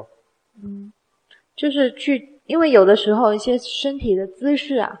 that's all. 就是因为有的时候一些身体的姿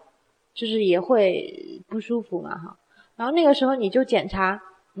势啊，就是也会不舒服嘛哈。然后那个时候你就检查，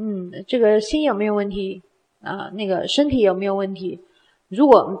这个心有没有问题啊，那个身体有没有问题。如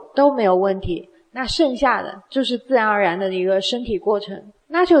果都没有问题，那剩下的就是自然而然的一个身体过程，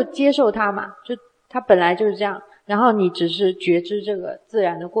那就接受它嘛，就它本来就是这样，然后你只是觉知这个自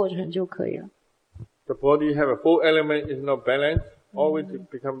然的过程就可以了。The body have a 4 element is not balanced, always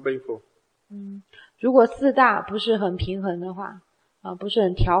become painful. 如果4大不是很平衡的话，不是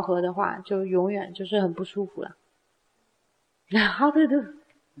很调和的话，就永远就是很不舒服了。How to do?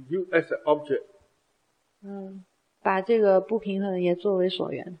 You as an object. 把这个不平衡也作为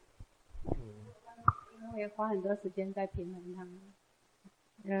所缘。我也花很多时间在平衡它。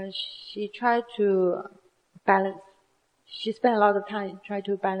She tried to balance. She spent a lot of time trying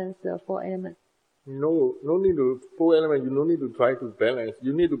to balance the 4 elements. No need to 4 elements. You no need to try to balance.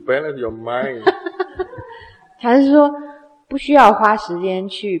 You need to balance your mind. 还是说不需要花时间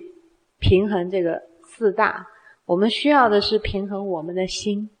去平衡这个4大，我们需要的是平衡我们的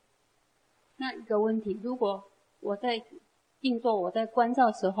心。那一个问题，如果我在静坐，我在观照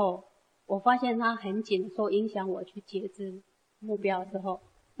的时候，我发现它很紧的时候，影响我去觉知目标的时候，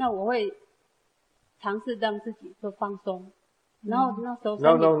那我会尝试让自己做放松，然后那时候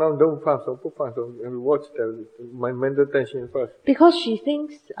No, don't 放松，不放松。Watch my mental tension first. Because she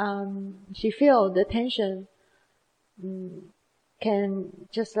thinks, she feels the tension can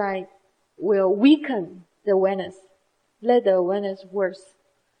just like will weaken the awareness, let the awareness worse.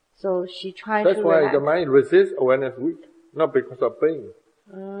 So she tries That's to why relax. the mind resists awareness weak, not because of pain.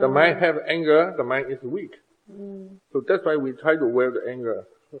 The mind have anger, the mind is weak. So that's why we try to wear the anger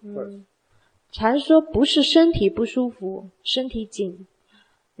first. 禅说不是身体不舒服，身体紧，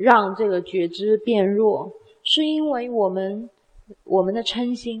让这个觉知变弱，是因为我们的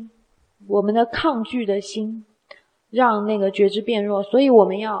嗔心，我们的抗拒的心，让那个觉知变弱。所以我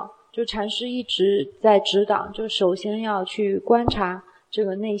们就禅师一直在指导，就首先要去观察这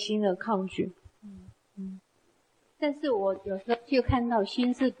个内心的抗拒。但是我有时候就看到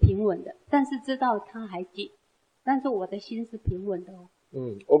心是平稳的，但是知道它还紧，但是我的心是平稳的哦。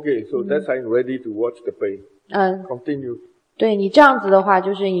Okay, so that's I'm ready to watch the pain. Continue. 对，你这样子的话，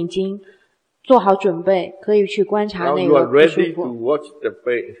就是已经做好准备，可以去观察 Now 那 you 个 are 不舒 ready to 服。 watch the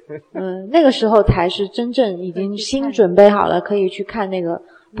pain. 那个时候才是真正已经心准备好了，可以去看那个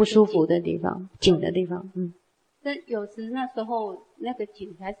不舒服的地方、紧的地方。但有时那时候那个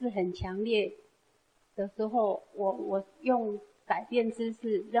紧还是很强烈的时候，我用改变姿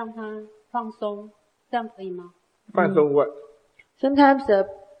势让它放松，这样可以吗？放松 what? Sometimes the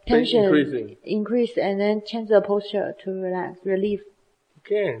tension increasing. increase and then change the posture to relax, relief.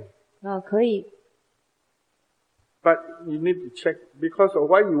 Can. 可以。But you need to check because of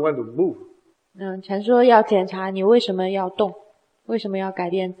why you want to move. 禅说要检查你为什么要动，为什么要改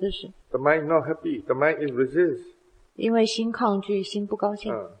变姿势。The mind not happy. The mind is resist. 因为心抗拒，心不高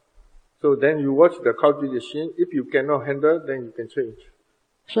兴。So then you watch the 抗拒的心. If you cannot handle, then you can change.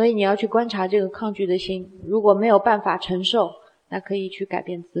 所以你要去观察这个抗拒的心，如果没有办法承受，那可以去改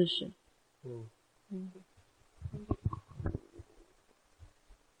变姿势。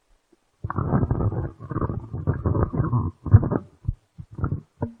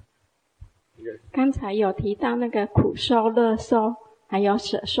刚才有提到那个苦受、乐受，还有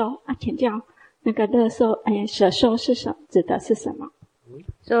舍受啊，请教那个乐受，舍受是指的是什么？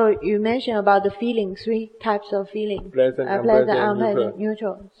 So you mentioned about the feeling, 3 types of feeling. Pleasant, pleasant, unpleasant,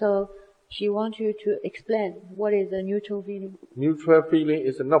 neutral. So she wants you to explain what is a neutral feeling. Neutral feeling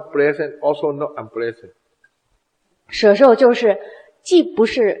is not pleasant, also not unpleasant. 舍受就是既不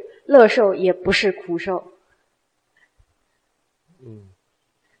是乐受，也不是苦受。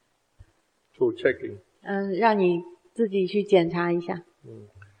So checking. 让你自己去检查一下。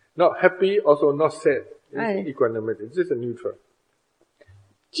Not happy, also not sad. It's equanimity. This is neutral.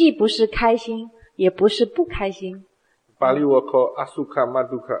 既不是开心，也不是不开心。Pali will call asukha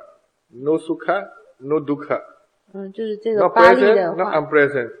madukkha. No sukha, no dukkha. 就是这个 Not 巴利 pleasant, 的 not 话。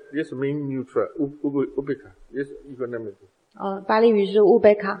 unpleasant. This means neutral. Ubeka. This is equanimity. 巴利语是乌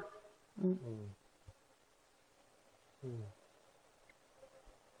贝卡。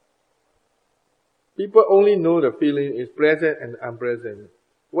People only know the feeling is pleasant and unpleasant.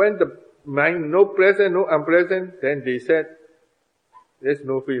 When the mind no pleasant, no unpleasant, then they said there's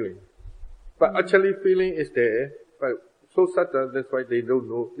no feeling. But actually feeling is there, but so subtle, that's why they don't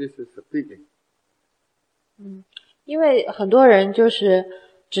know this is a feeling. 因为很多人就是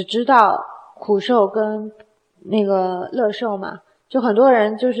只知道苦受跟那个乐受嘛，就很多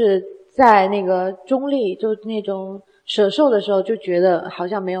人就是在那个中立，就那种舍受的时候就觉得好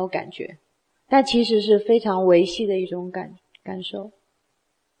像没有感觉，但其实是非常维系的一种感受。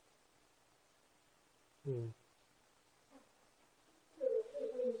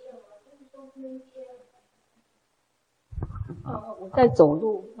我在走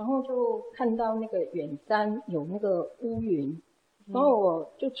路，然后就看到那个远山有那个乌云，然后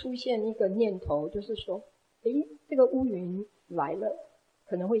我就出现一个念头，就是说，这个乌云来了，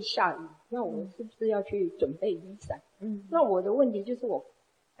可能会下雨，那我是不是要去准备雨伞？那我的问题就是我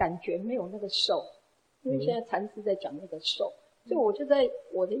感觉没有那个受，因为现在禅师在讲那个受，所以我就在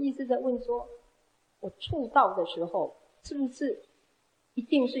我的意思在问说，我触到的时候是不是一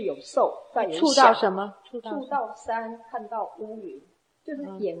定是有受在有触到什么？触到山，看到乌云，就是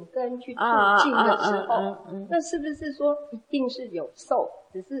眼根去触境的时候，那是不是说一定是有受，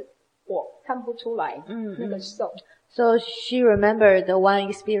只是我看不出来那个受。So she remembered the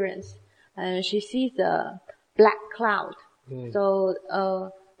one experience, and she sees a black cloud. So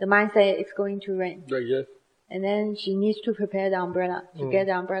the mind said it's going to rain. Yes. And then she needs to prepare the umbrella, to get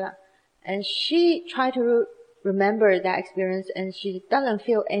the umbrella. And she tried to remember that experience, and she doesn't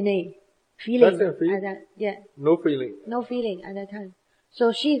feel any feeling Doesn't feel? at that. Yeah, No feeling. no feeling at that time.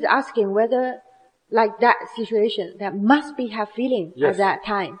 So she's asking whether, like that situation, that must be have feeling Yes. at that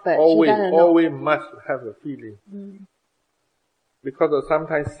time, but Always, she doesn't know. always must have a feeling. Because of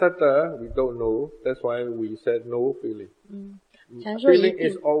sometimes subtle, we don't know. That's why we said no feeling. 禅说一 Feeling 定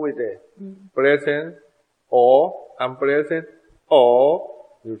is always there. Pleasant or unpleasant or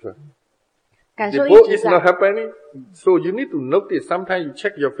neutral. 感 The 受一 both 直 is not 在。 happening. So you need to notice. Sometimes you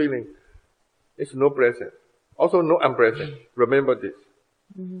check your feeling. It's no pleasant. Also no unpleasant. Remember this.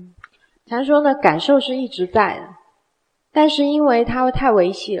 禅说呢，感受是一直在的，但是因为它太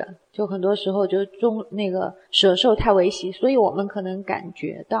维系了，就很多时候就那个舍受太维系，所以我们可能感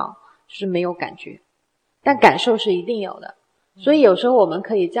觉到就是没有感觉，但感受是一定有的。所以有时候我们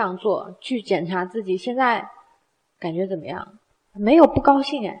可以这样做，去检查自己现在感觉怎么样，没有不高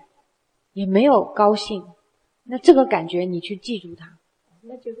兴也没有高兴，那这个感觉你去记住它。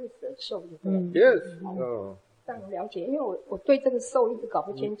那就是舍受，对不对？ Yes. Oh. 这样了解，因为我对这个受一直搞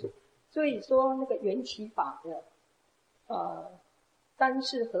不清楚，所以说那个缘起法的三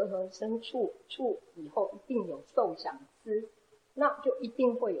世和合生处以后一定有受想知，那就一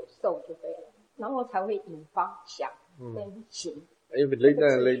定会有受就对了。然后才会引发想跟行。If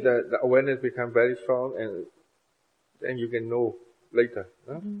later the awareness become very strong, and then you can know later.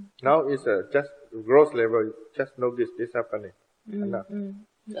 Now it's just gross level, just notice this happening.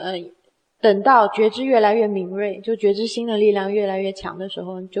 等到觉知越来越敏锐，就觉知心的力量越来越强的时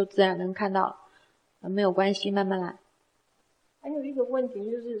候，你就自然能看到了。没有关系，慢慢来。还有一个问题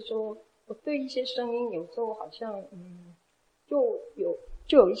就是说，我对一些声音有时候好像就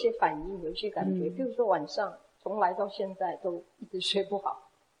有一些反应，有一些感觉。比如说晚上从来到现在都一直睡不好，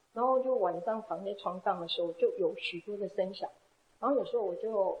然后就晚上躺在床上的时候就有许多的声响，然后有时候我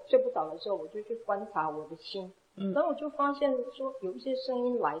就睡不着的时候，我就去观察我的心，然后我就发现说有一些声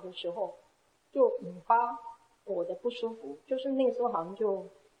音来的时候，就引发我的不舒服，就是那个时候好像就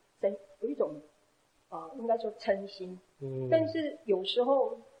有一种应该说嗔心，但是有时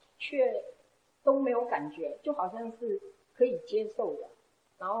候却都没有感觉，就好像是可以接受的，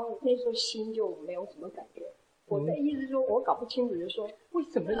然后那时候心就没有什么感觉。我的意思是说，我搞不清楚，就是说为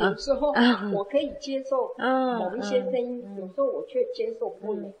什么有时候我可以接受某一些声音，有时候我却接受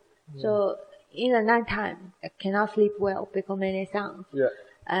不了。So in the night time, I cannot sleep well because many sounds. Yeah.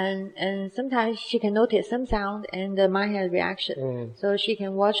 And sometimes she can notice some sound and the mind has reaction. So she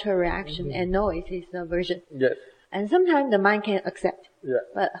can watch her reaction and know it is a version. Yes. And sometimes the mind can accept. Yeah.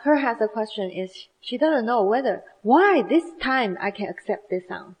 But her has a question is she doesn't know why this time I can accept this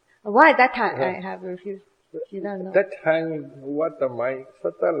sound. Why that time I have refused. She doesn't know. That time, what the mind,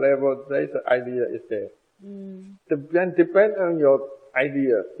 certain level, there is an idea is there. Depend on your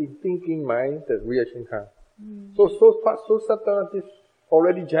idea, thinking mind, the reaction comes. So fast, so subtle, this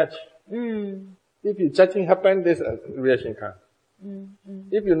already judged. If you judging happen, this reaction comes.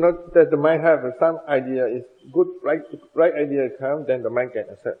 If you know that the mind have some idea is good, right idea come, then the mind can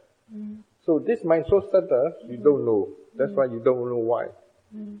accept. So this mind so subtle, you don't know. That's why you don't know why.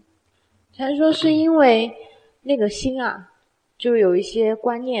 禅说是因为那个心啊，就有一些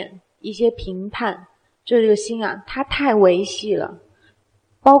观念、一些评判，就这个心啊，它太维系了，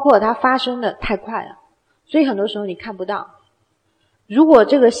包括它发生的太快了，所以很多时候你看不到。如果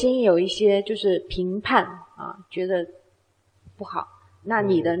这个心有一些就是评判啊，觉得不好，那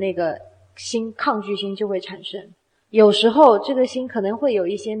你的那个心抗拒心就会产生。有时候这个心可能会有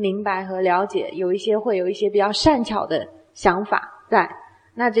一些明白和了解，会有一些比较善巧的想法在，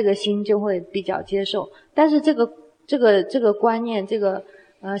那这个心就会比较接受。但是这个观念，这个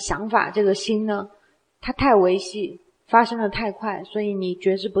想法，这个心呢，它太维系，发生的太快，所以你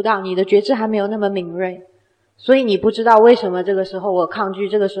觉知不到，你的觉知还没有那么敏锐，所以你不知道为什么这个时候我抗拒，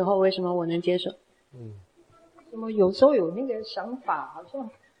这个时候为什么我能接受。为什么有时候有那个想法好像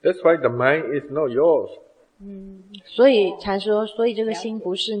That's why the mind is not yours. 所以禅说，所以这个心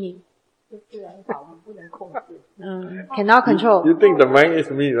不是你。就自然法，我们不能控制。cannot control. You think the mind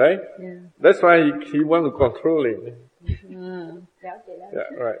is me, right? Yeah. That's why he want to control it. 了解。Yeah,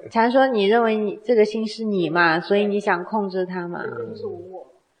 right. 禅说，你认为你这个心是你嘛，所以你想控制它嘛。这就是我。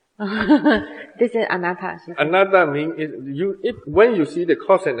This is anatta. Another mean is when you see the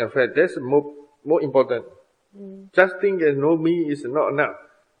cause and effect, that's more important. Just think that no me is not enough.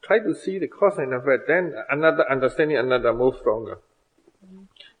 Try to see the cause and effect, then another understanding, another more stronger.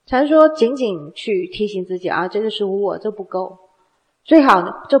 禅说仅仅去提醒自己啊，这个是无我，这不够。最好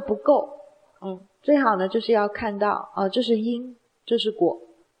呢，这不够。最好呢就是要看到这是因，这是果，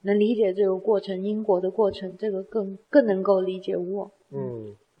能理解这个过程，因果的过程，这个更能够理解无我。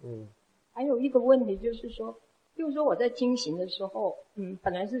还有一个问题就是说，比如说我在经行的时候，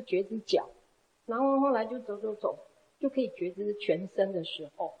本来是觉知脚，然后后来就走，就可以觉知全身的时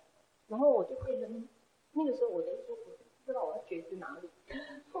候，然后我就变成那个时候我的意思，我不知道我要觉知哪里，那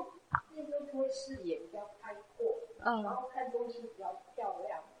时候就会视野比较开阔，然后看东西比较漂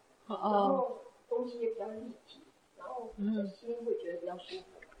亮，然后东西也比较立体，然后心会觉得比较舒服。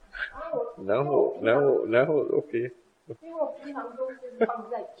然后 OK。因为我平常都是放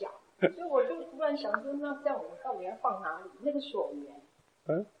在脚，所以我就突然想说，那这样我到底要放哪里？那个所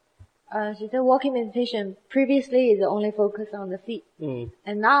缘。She said walking meditation previously is only focused on the feet.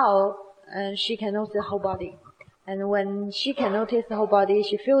 And now she can notice the whole body. And when she can notice the whole body,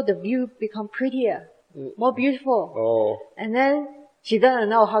 she feels the view become prettier, more beautiful. And then she doesn't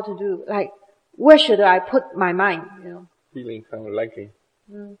know how to do, like, where should I put my mind, you know? Feeling kind of liking.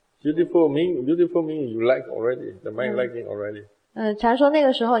 Beautiful mean you like already. The mind liking already. 禅说那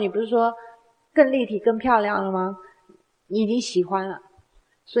个时候你不是说更立体更漂亮了吗？你已经喜欢了。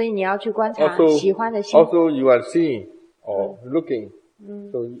所以你要去观察喜欢的心。Also you are seeing or looking.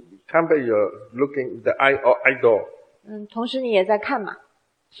 So come back you're looking the eye or eye door. 同时你也在看嘛，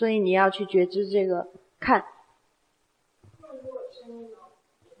所以你要去觉知这个看。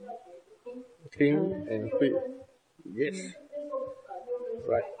think and feel. Yes.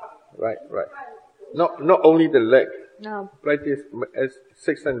 Right. Not only the leg. No. Practice as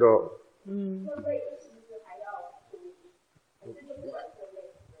 6 and all.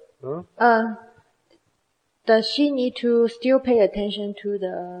 Does she need to still pay attention to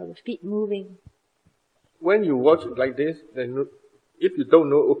the feet moving? When you watch it like this, then if you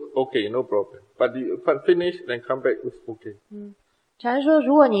don't know, okay, no problem. But you finish, then come back, it's okay. 禅说，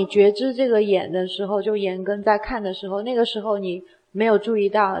如果你觉知这个眼的时候，就眼根在看的时候，那个时候你没有注意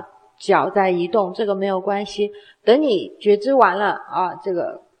到脚在移动，这个没有关系。等你觉知完了啊，这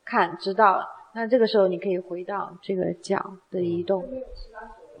个看知道了，那这个时候你可以回到这个脚的移动。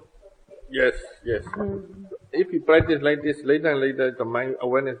Yes. If you practice like this, later and later, the mind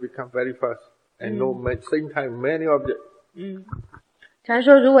awareness becomes very fast and no same time many objects. 禅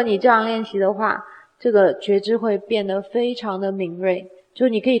说，如果你这样练习的话，这个觉知会变得非常的敏锐，就是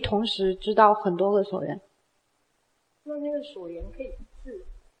你可以同时知道很多个所缘。那个所缘可以一次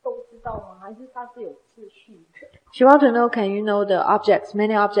都知道吗？还是它是有次序的？ She wants to know, can you know the objects,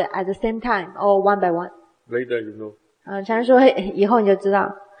 many objects at the same time or one by one? Later you know. 禅说，以后你就知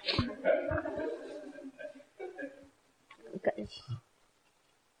道。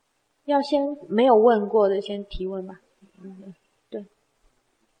要先没有问过的先提问吧。对。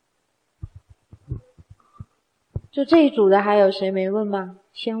就这一组的还有谁没问吗？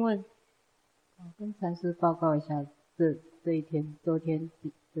先问。跟禅师报告一下这一天昨天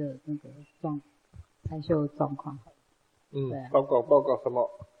的那个禅修状况。报告什么？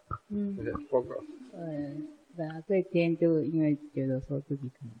报告。对啊，这一天就因为觉得说自己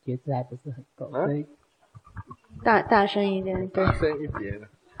可能觉知还不是很够，所以大声一点，对。大声一点。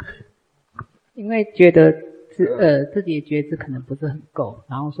因为觉得自己的觉知可能不是很够，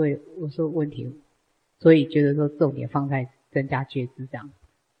然后所以我说问题，所以觉得说重点放在增加觉知这样。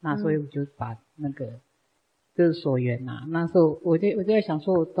那所以我就把那个就是所缘啊，那时候我就在想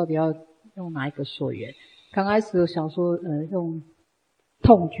说，我到底要用哪一个所缘？刚开始我想说用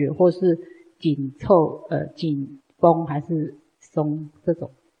痛觉或是紧凑紧绷还是松这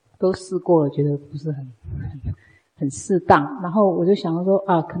种都试过了，觉得不是很适当。然后我就想说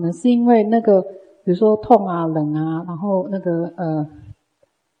啊，可能是因为那个比如说痛啊冷啊，然后那个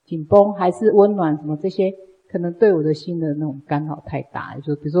紧绷还是温暖什么这些，可能对我的心的那种干扰太大。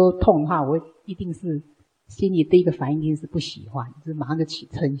就比如说痛的话，我一定是心里第一个反应一定是不喜欢，就是马上就起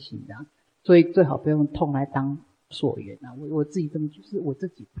嗔心这样。所以最好不用痛来当所缘啊，我自己这么就是我自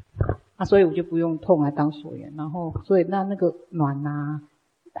己所以我就不用痛来当所缘。然后所以那个暖啊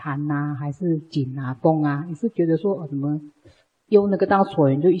寒啊还是紧啊绷啊，你是觉得说怎么用那个当所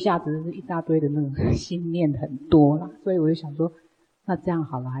缘，就一下子一大堆的那种心念很多啦。所以我就想说，那这样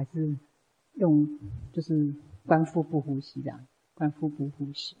好了，还是用就是观腹部呼吸这样，观腹部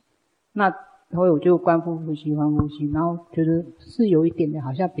呼吸。那然后我就观腹部呼吸，观腹部呼吸，然后觉得是有一点点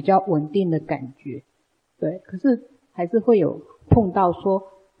好像比较稳定的感觉，对。可是还是会有碰到说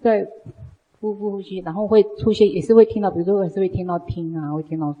在腹部呼吸，然后会出现也是会听到，比如说也是会听到听啊，会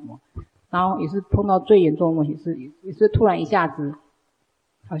听到什么，然后也是碰到最严重的问题是也是突然一下子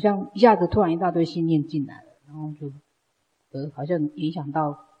好像一下子突然一大堆心念进来了，然后就好像影响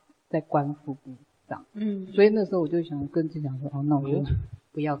到在观腹部这样。所以那时候我就想跟自己讲说，那我就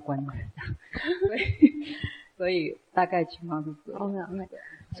不要关了。所以大概情况是这样。Okay.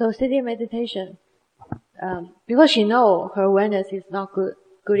 So sitting meditation, because she know her awareness is not good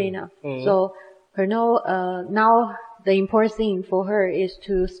enough. So her now the important thing for her is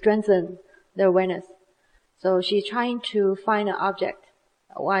to strengthen the awareness. So she's trying to find an object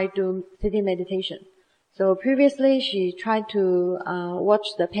while doing sitting meditation. So previously she tried to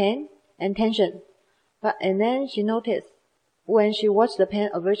watch the pain and tension, and then she noticed when she watched the pain,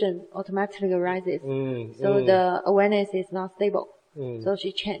 aversion automatically arises. So the awareness is not stable. So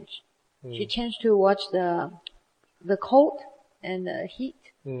she changed. She changed to watch the cold and the heat.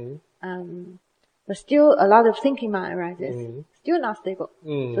 But still a lot of thinking mind arises. Still not stable.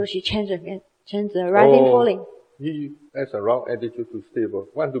 So she changed again. Changed the rising, falling. That's a wrong attitude to stable.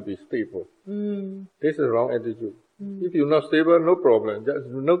 Want to be stable. This is a wrong attitude. If you're not stable, no problem. Just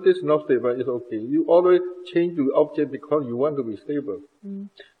notice not stable is okay. You always change the object because you want to be stable.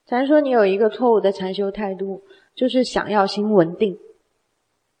 禅说你有一个错误的禅修态度，就是想要心稳定，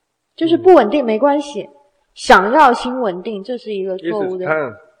就是不稳定没关系，想要心稳定，这是一个错误的。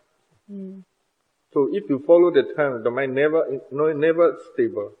So if you follow the time, the mind never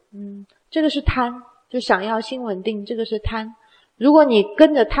stable. 这个是贪，就想要心稳定，这个是贪。如果你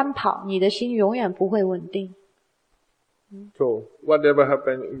跟着贪跑，你的心永远不会稳定。So whatever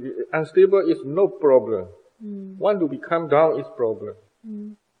happens, unstable is no problem. Want to become down is problem.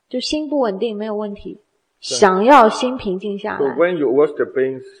 就心不稳定没有问题，想要心平静下 So 来。 when you watch the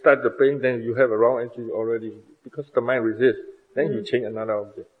pain, start the pain, then you have a wrong attitude already because the mind resists. Then you change another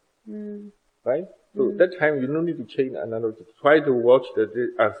object. Right? So that time you don't need to change another object. Try to watch the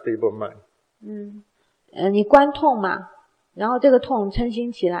unstable mind. 你观痛嘛，然后这个痛嗔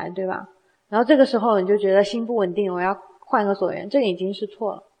心起来，对吧？然后这个时候你就觉得心不稳定，我要换个所缘，这个已经是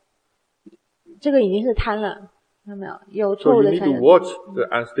错了，这个已经是贪了，看到没有？有错 So 误 you 的 need 参 to watch the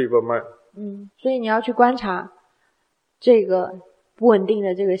unstable mind. 所以你要去观察这个不稳定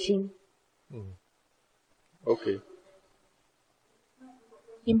的这个心。Okay.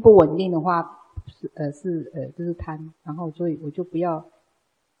 心不稳定的话，就是贪，然后所以我就不要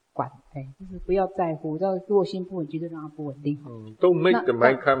管，就是不要在乎。如果心不稳定，就让它不稳定。Don't make the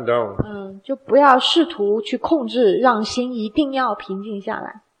mind calm down. 就不要试图去控制，让心一定要平静下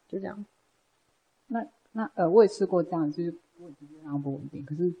来，就这样。我也试过这样，就是不稳定就让它不稳定，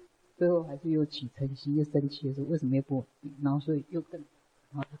可是最后还是又起嗔心，又生气的时候，为什么又不稳定？然后所以又更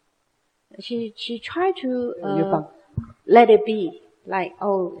，She tried to let it be like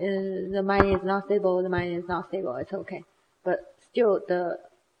the mind is not stable, the mind is not stable, it's okay, but still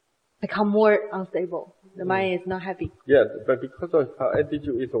become more unstable. The mind is not happy. Yeah, but because of her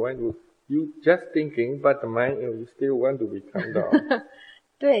attitude is when you just thinking, but the mind you still want to be calm down.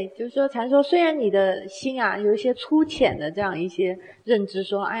 对，就是说禅说，虽然你的心啊有一些粗浅的这样一些认知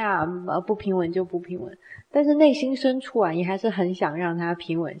说，哎呀不平稳就不平稳，但是内心深处啊，你还是很想让它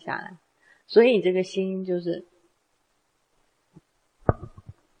平稳下来，所以这个心就是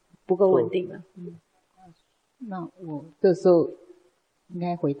不够稳定了。那我这时候应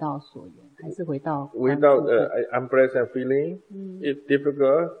该回到所缘，还是回到 Without unpleasant feeling, if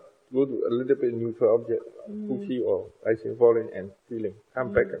difficult, go to a little bit neutral object, pussy or rising, falling, and feeling.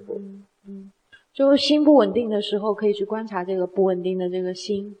 Come back and forth. 就心不稳定的时候，可以去观察这个不稳定的这个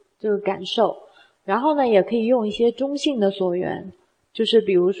心，这个感受。然后呢，也可以用一些中性的所缘，就是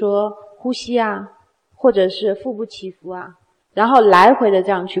比如说呼吸啊，或者是腹部起伏啊，然后来回的这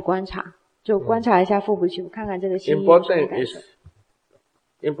样去观察，就观察一下腹部起伏，看看这个心有什么感受。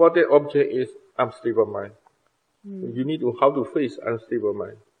Important object is unstable mind. You need to how to face unstable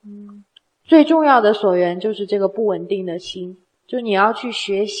mind. 最重要的所缘就是这个不稳定的心，就你要去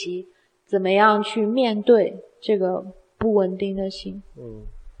学习怎么样去面对这个不稳定的心。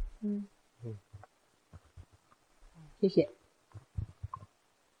谢谢。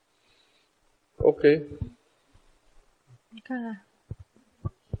Okay. 你看看，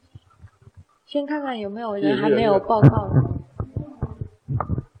先看看有没有人还没有报告的。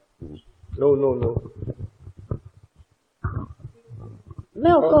No. 没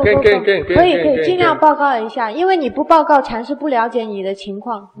有够，可以尽量报告一下，因为你不报告，禅师不了解你的情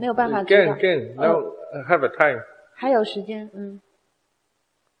况，没有办法知道。Now have a time. 还有时间，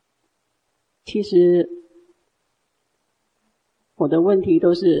其实我的问题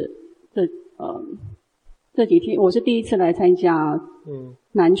都是这几天我是第一次来参加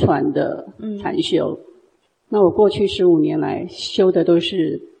南传的禅修，那我过去15年来修的都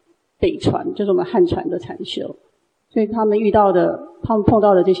是北传，就是我们汉传的禅修，所以他们碰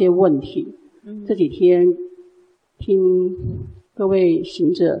到的这些问题，这几天听各位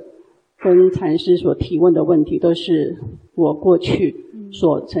行者跟禅师所提问的问题，都是我过去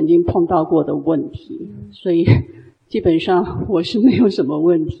所曾经碰到过的问题，所以基本上我是没有什么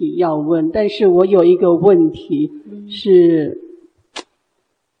问题要问，但是我有一个问题是，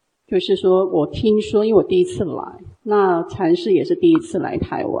就是说我听说，因为我第一次来，那禅师也是第一次来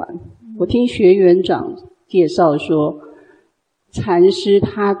台湾，我听学员长介绍说，禅师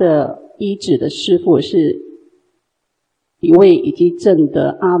他的依止的师父是一位已经证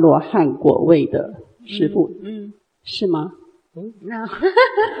得阿罗汉果位的师父，是吗？No.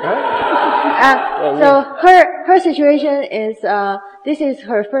 So her situation is this is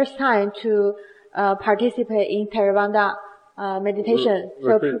her first time to participate in Theravada meditation.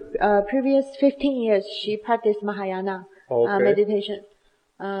 So previous 15 years she practiced Mahayana meditation.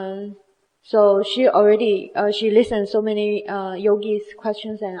 So she already she listened so many yogis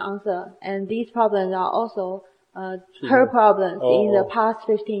questions and answer, and these problems are also her problems in the past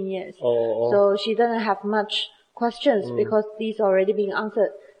 15 years. So she doesn't have much questions because these already being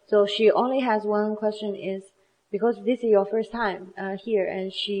answered. So she only has one question is because this is your first time here,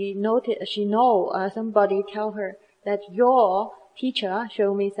 and she know somebody tell her that your teacher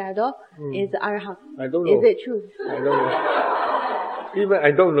Sayadaw is Arahant. I don't know. Is it true? I don't know. Even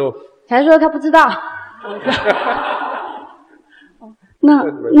I don't know. 才说他不知道。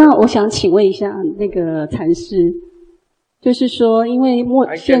那我想请问一下那个禅师，就是说，因为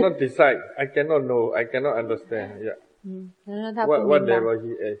I cannot decide. I cannot know. I cannot understand. Yeah. 他说他不 what 明白。 level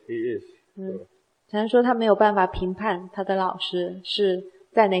he is. 禅说他没有办法评判他的老师是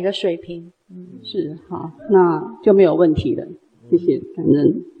在哪个水平。是好，那就没有问题了。谢谢，感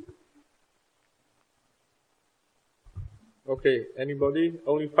恩。Okay, anybody?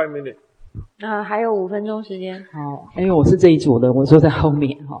 Only 5 minutes. 还有5分钟时间。好，因为我是这一组的，我坐在后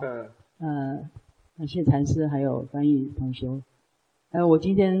面哈。感谢禅师还有翻译同修。我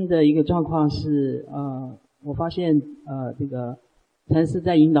今天的一个状况是，我发现这个禅师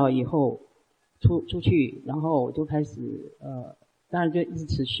在引导以后出去，然后我就开始当然就一直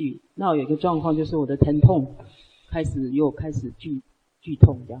持续。那我有一个状况就是我的疼痛又开始剧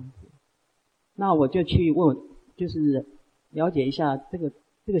痛这样子。那我就去问，就是了解一下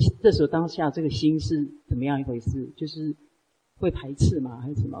这时候当下这个心是怎么样一回事，就是会排斥吗还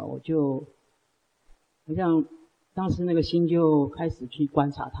是什么？我就好像当时那个心就开始去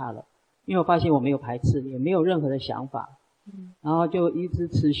观察它了，因为我发现我没有排斥，也没有任何的想法，然后就一直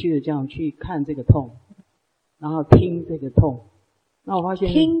持续的这样去看这个痛，然后听这个痛。那我发现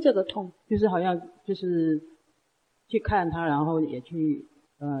听这个痛，就是好像就是去看它，然后也去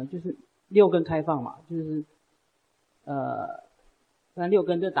就是6根开放嘛，就是反正6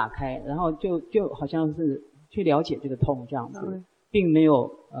根就打开，然后就好像是去了解这个痛这样子，并没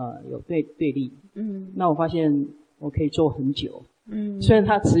有有对立。那我发现我可以做很久。虽然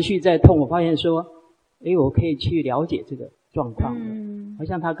它持续在痛，我发现说，我可以去了解这个状况了，好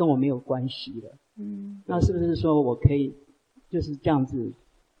像它跟我没有关系了。那是不是说我可以就是这样子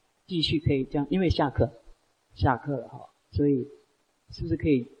继续可以这样？因为下课了哈，所以是不是可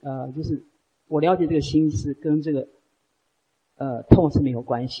以就是我了解这个心思跟这个痛是没有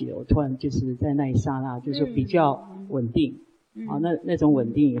关系的，我突然就是在那一刹那就是比较稳定，那种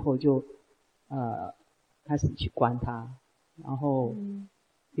稳定以后就开始去观它，然后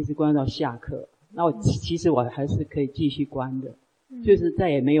一直观到下课。那其实我还是可以继续观的，就是再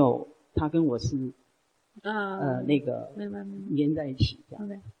也没有它跟我是那个连在一起这样。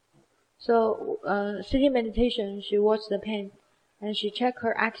Okay. So sitting meditation, she watched the pain and she checked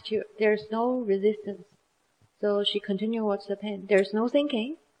her attitude. There's no resistance. So she continued watch the pain. There's no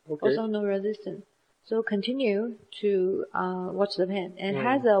thinking, also no resistance. So continue to watch the pain and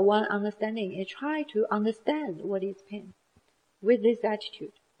has a one understanding and try to understand what is pain with this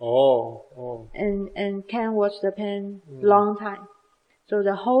attitude. And can watch the pain long time. So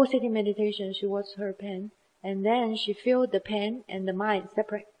the whole sitting meditation, she watched her pain and then she feel the pain and the mind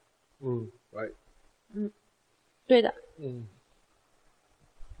separate. Right. 对的。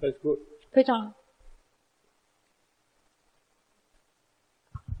That's good. 非常好。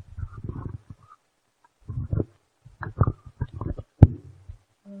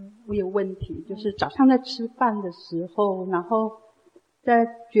我有问题，就是早上在吃饭的时候，然后在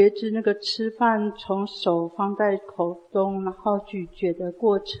觉知那个吃饭从手放在口中，然后咀嚼的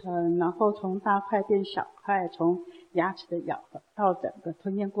过程，然后从大块变小块，从牙齿的咬合到整个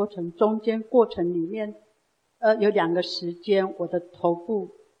吞咽过程，中间过程里面有2个时间，我的头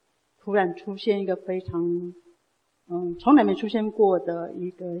部突然出现一个非常从来没出现过的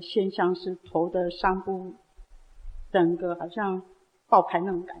一个现象，是头的上部整个好像爆开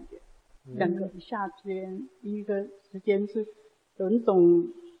那种感觉，整个一下间一个时间是有那种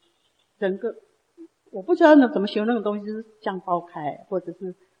整个我不知道怎么形容那种东西，就是这样爆开，或者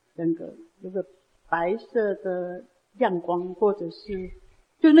是整个有个白色的亮光，或者是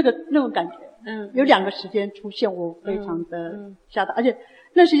就那种感觉。有2个时间出现，我非常的吓到，而且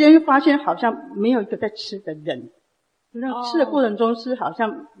那时间就发现好像没有一个在吃的人，那吃的过程中是好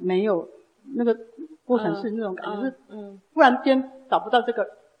像没有那个过程是那种感觉，是突然间找不到这个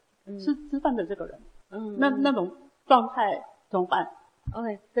吃饭的这个人，那种状态怎么办？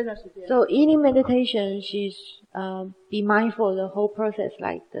 Okay. 这段时间。So eating meditation, she's be mindful of the whole process,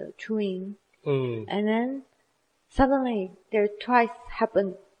 like the chewing, and then suddenly there twice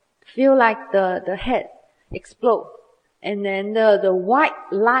happen, feel like the head explode, and then the white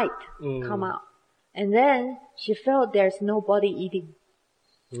light come out, and then she felt there's nobody eating.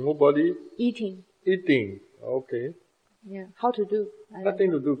 Nobody eating. Eating. Okay. Yeah. How to do? Nothing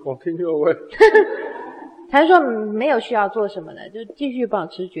to do. Continue away. 他说没有需要做什么的，就继续保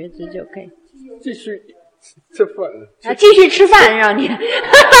持觉知就可以。继续吃饭。继续吃饭，让你。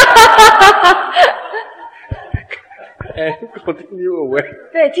Continue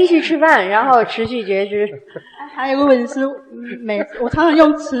away. 对，继续吃饭，然后持续觉知。还有个问题是，我常常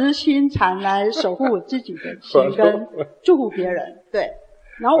用慈心禅来守护我自己的心跟祝福别人。对，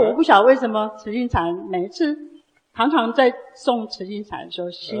然后我不晓得为什么慈心禅每次常常在诵慈心禅的时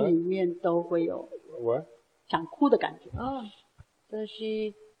候，心里面都会有想哭的感觉。So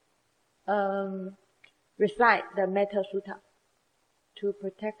she recite the Metta Sutta to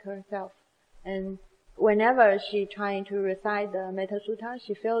protect herself. And whenever she trying to recite the Metta Sutta,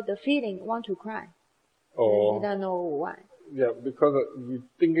 she feel the feeling want to cry. Oh. She don't know why. Yeah, because you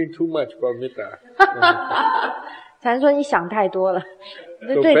thinking too much about metta. 禅说你想太多了。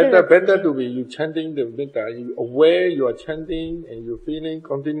 So better to be you chanting the metta. You aware you are chanting and you feeling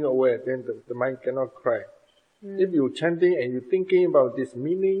continue aware. Then the mind cannot cry. If you chanting and you thinking about this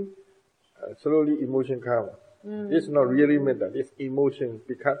meaning, slowly emotion come. This is not really metta. This emotion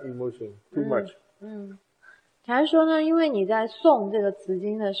become emotion too much. 禅说呢，因为你在诵这个词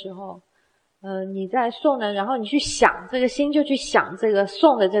经的时候，你在诵呢，然后你去想这个心就去想这个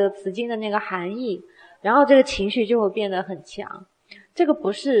诵的这个词经的那个含义，然后这个情绪就会变得很强。这个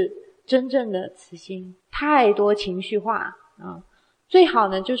不是真正的慈心，太多情绪化啊。最好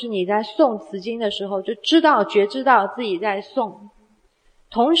呢，就是你在诵词经的时候，就觉知到自己在诵，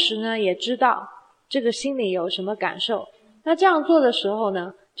同时呢，也知道这个心里有什么感受。那这样做的时候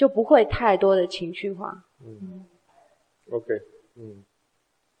呢，就不会太多的情绪化。Okay.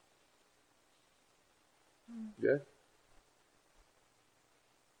 Yeah.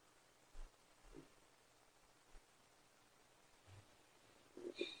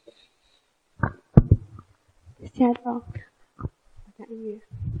 Sayadaw.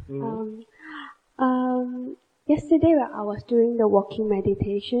 Yesterday when I was doing the walking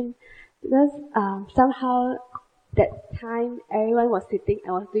meditation, because somehow that time everyone was sitting,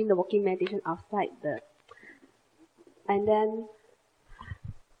 I was doing the walking meditation outside and then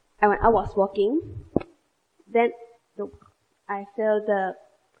when I was walking, then I felt the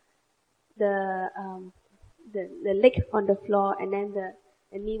leg on the floor, and then the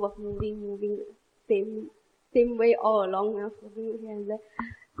knee was moving same way all along. I was moving here and there.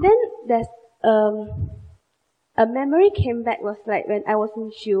 Then there's a memory came back, was like when I was in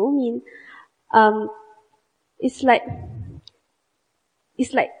Shu, it's like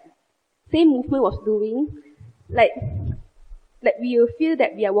same movement was doing, like we will feel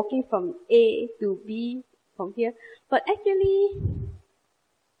that we are walking from A to B from here, but actually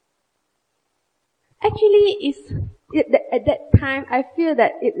it's at that time I feel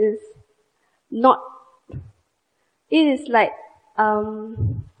that it is not. It is like how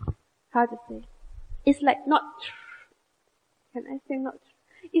to say? It's like not. Can I say not?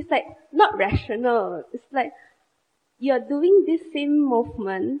 It's like not rational. It's like you're doing this same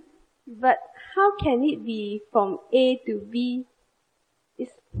movement, but how can it be from A to B?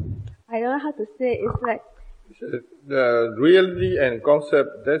 I don't know how to say. It's like the reality and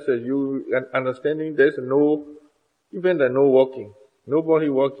concept. There's you understanding. There's no walking. Nobody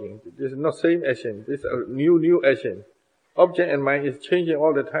walking. There's no same action. There's a new action. Object and mind is changing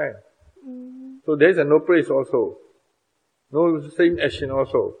all the time. So there's no place also. No same action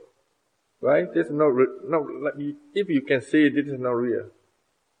also. Right? There's if you can say this is not real.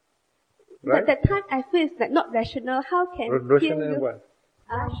 Right? At that time I feel it's like not rational. How can rational what?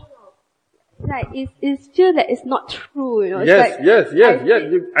 Like it's feel that it's not true, you know. Yes.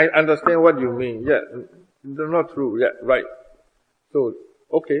 I understand what you mean. Yeah. It's not true. Yeah, right. So,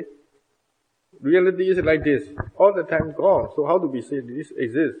 okay. Reality is like this. All the time gone. So how do we say this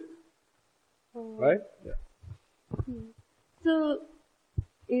exists? Right? Yeah. So,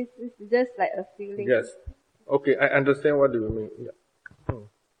 it's just like a feeling. Yes. Okay, I understand what you mean. Yeah.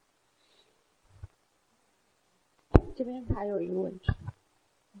 这边还有一个问题。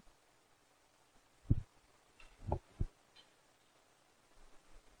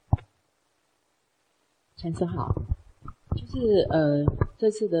禅师好，就是这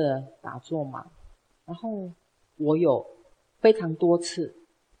次的打坐嘛，然后我有非常多次，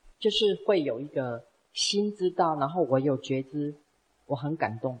就是会有一个心知道，然后我有觉知，我很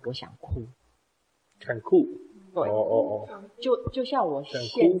感动，我想哭。想哭？对。就像我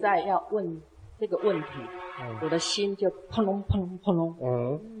现在要问这个问题，我的心就砰隆砰隆砰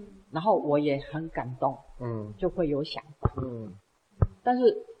隆，然后我也很感动，就会有想法，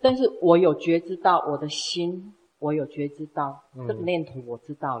但是我有觉知到我的心，我有觉知到这个念头，我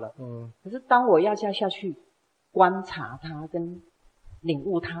知道了。可是当我要下去观察它跟领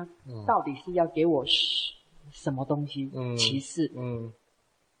悟它，到底是要给我什么东西启示？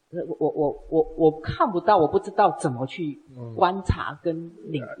我看不到，我不知道怎么去观察跟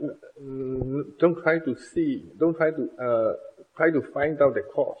领悟。Don't try to see. Don't try to find out the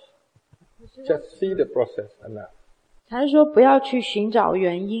cause. Just see the process enough. 还是说不要去寻找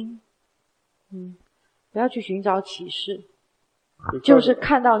原因，不要去寻找启示，就是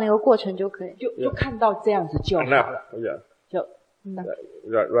看到那个过程就可以，就看到这样子就好了。Yeah. 就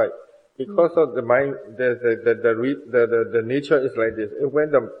right. Because of the mind, the nature is like this.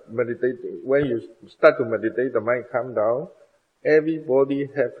 When you start to meditate, the mind calm down. Everybody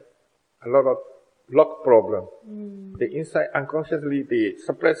have a lot of block problem. The inside unconsciously they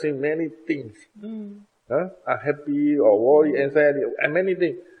suppressing many things. Are happy or worry, anxiety, and many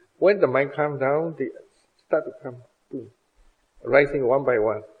things. When the mind calm down, they start to come, rising one by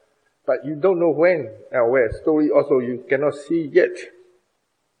one. But you don't know when and where. Story also you cannot see yet.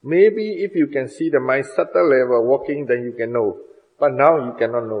 Maybe if you can see the mind subtle level walking, then you can know. But now you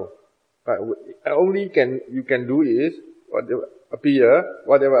cannot know. But only you can do is whatever appear,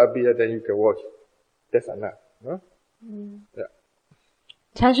 then you can watch. That's enough. No? Yeah.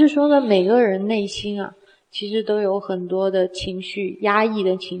 禅师说呢，每个人内心啊，其实都有很多的情绪，压抑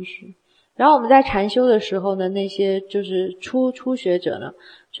的情绪。然后我们在禅修的时候呢，那些就是初学者呢，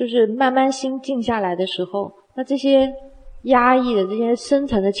就是慢慢心静下来的时候，那这些压抑的这些深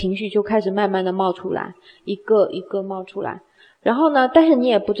层的情绪就开始慢慢的冒出来，一个一个冒出来。然后呢，但是你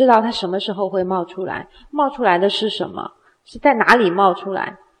也不知道它什么时候会冒出来，冒出来的是什么，是在哪里冒出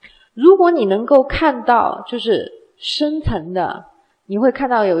来。如果你能够看到就是深层的，你会看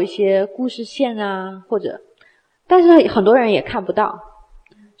到有一些故事线啊，或者，但是很多人也看不到。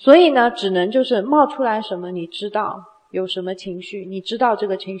所以呢，只能就是冒出来什么，你知道有什么情绪，你知道这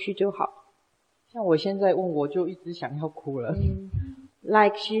个情绪就好。像我现在问，我就一直想要哭了。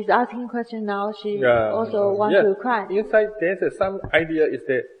Like she's asking question now, she also wants to cry. Inside there's some idea is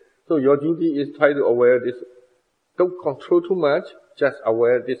that, so your duty is try to aware this. Don't control too much, just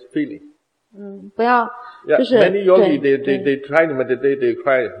aware this feeling. 不要就是 many yogi they try to meditate, they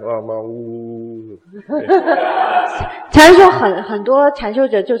cry. 禅说很多禅修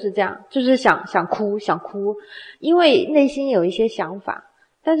者就是这样，就是想哭，因为内心有一些想法，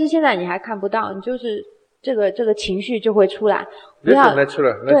但是现在你还看不到，你就是这个情绪就会出来。不要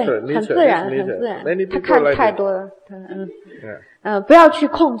natural, 对，很自然，很自然。他看太多了，不要去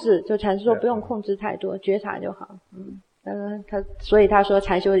控制，就禅师说不用控制太多，觉察就好。所以他说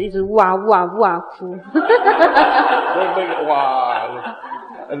禅修一直呜啊哭。哇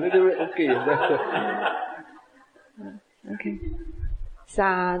 ，a little bit okay. Okay.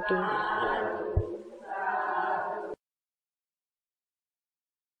 萨度。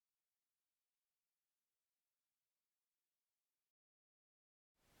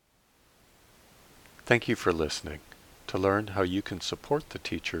Thank you for listening. To learn how you can support the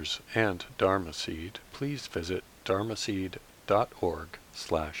teachers and Dharma Seed, please visit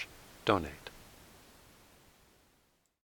dharmaseed.org/donate.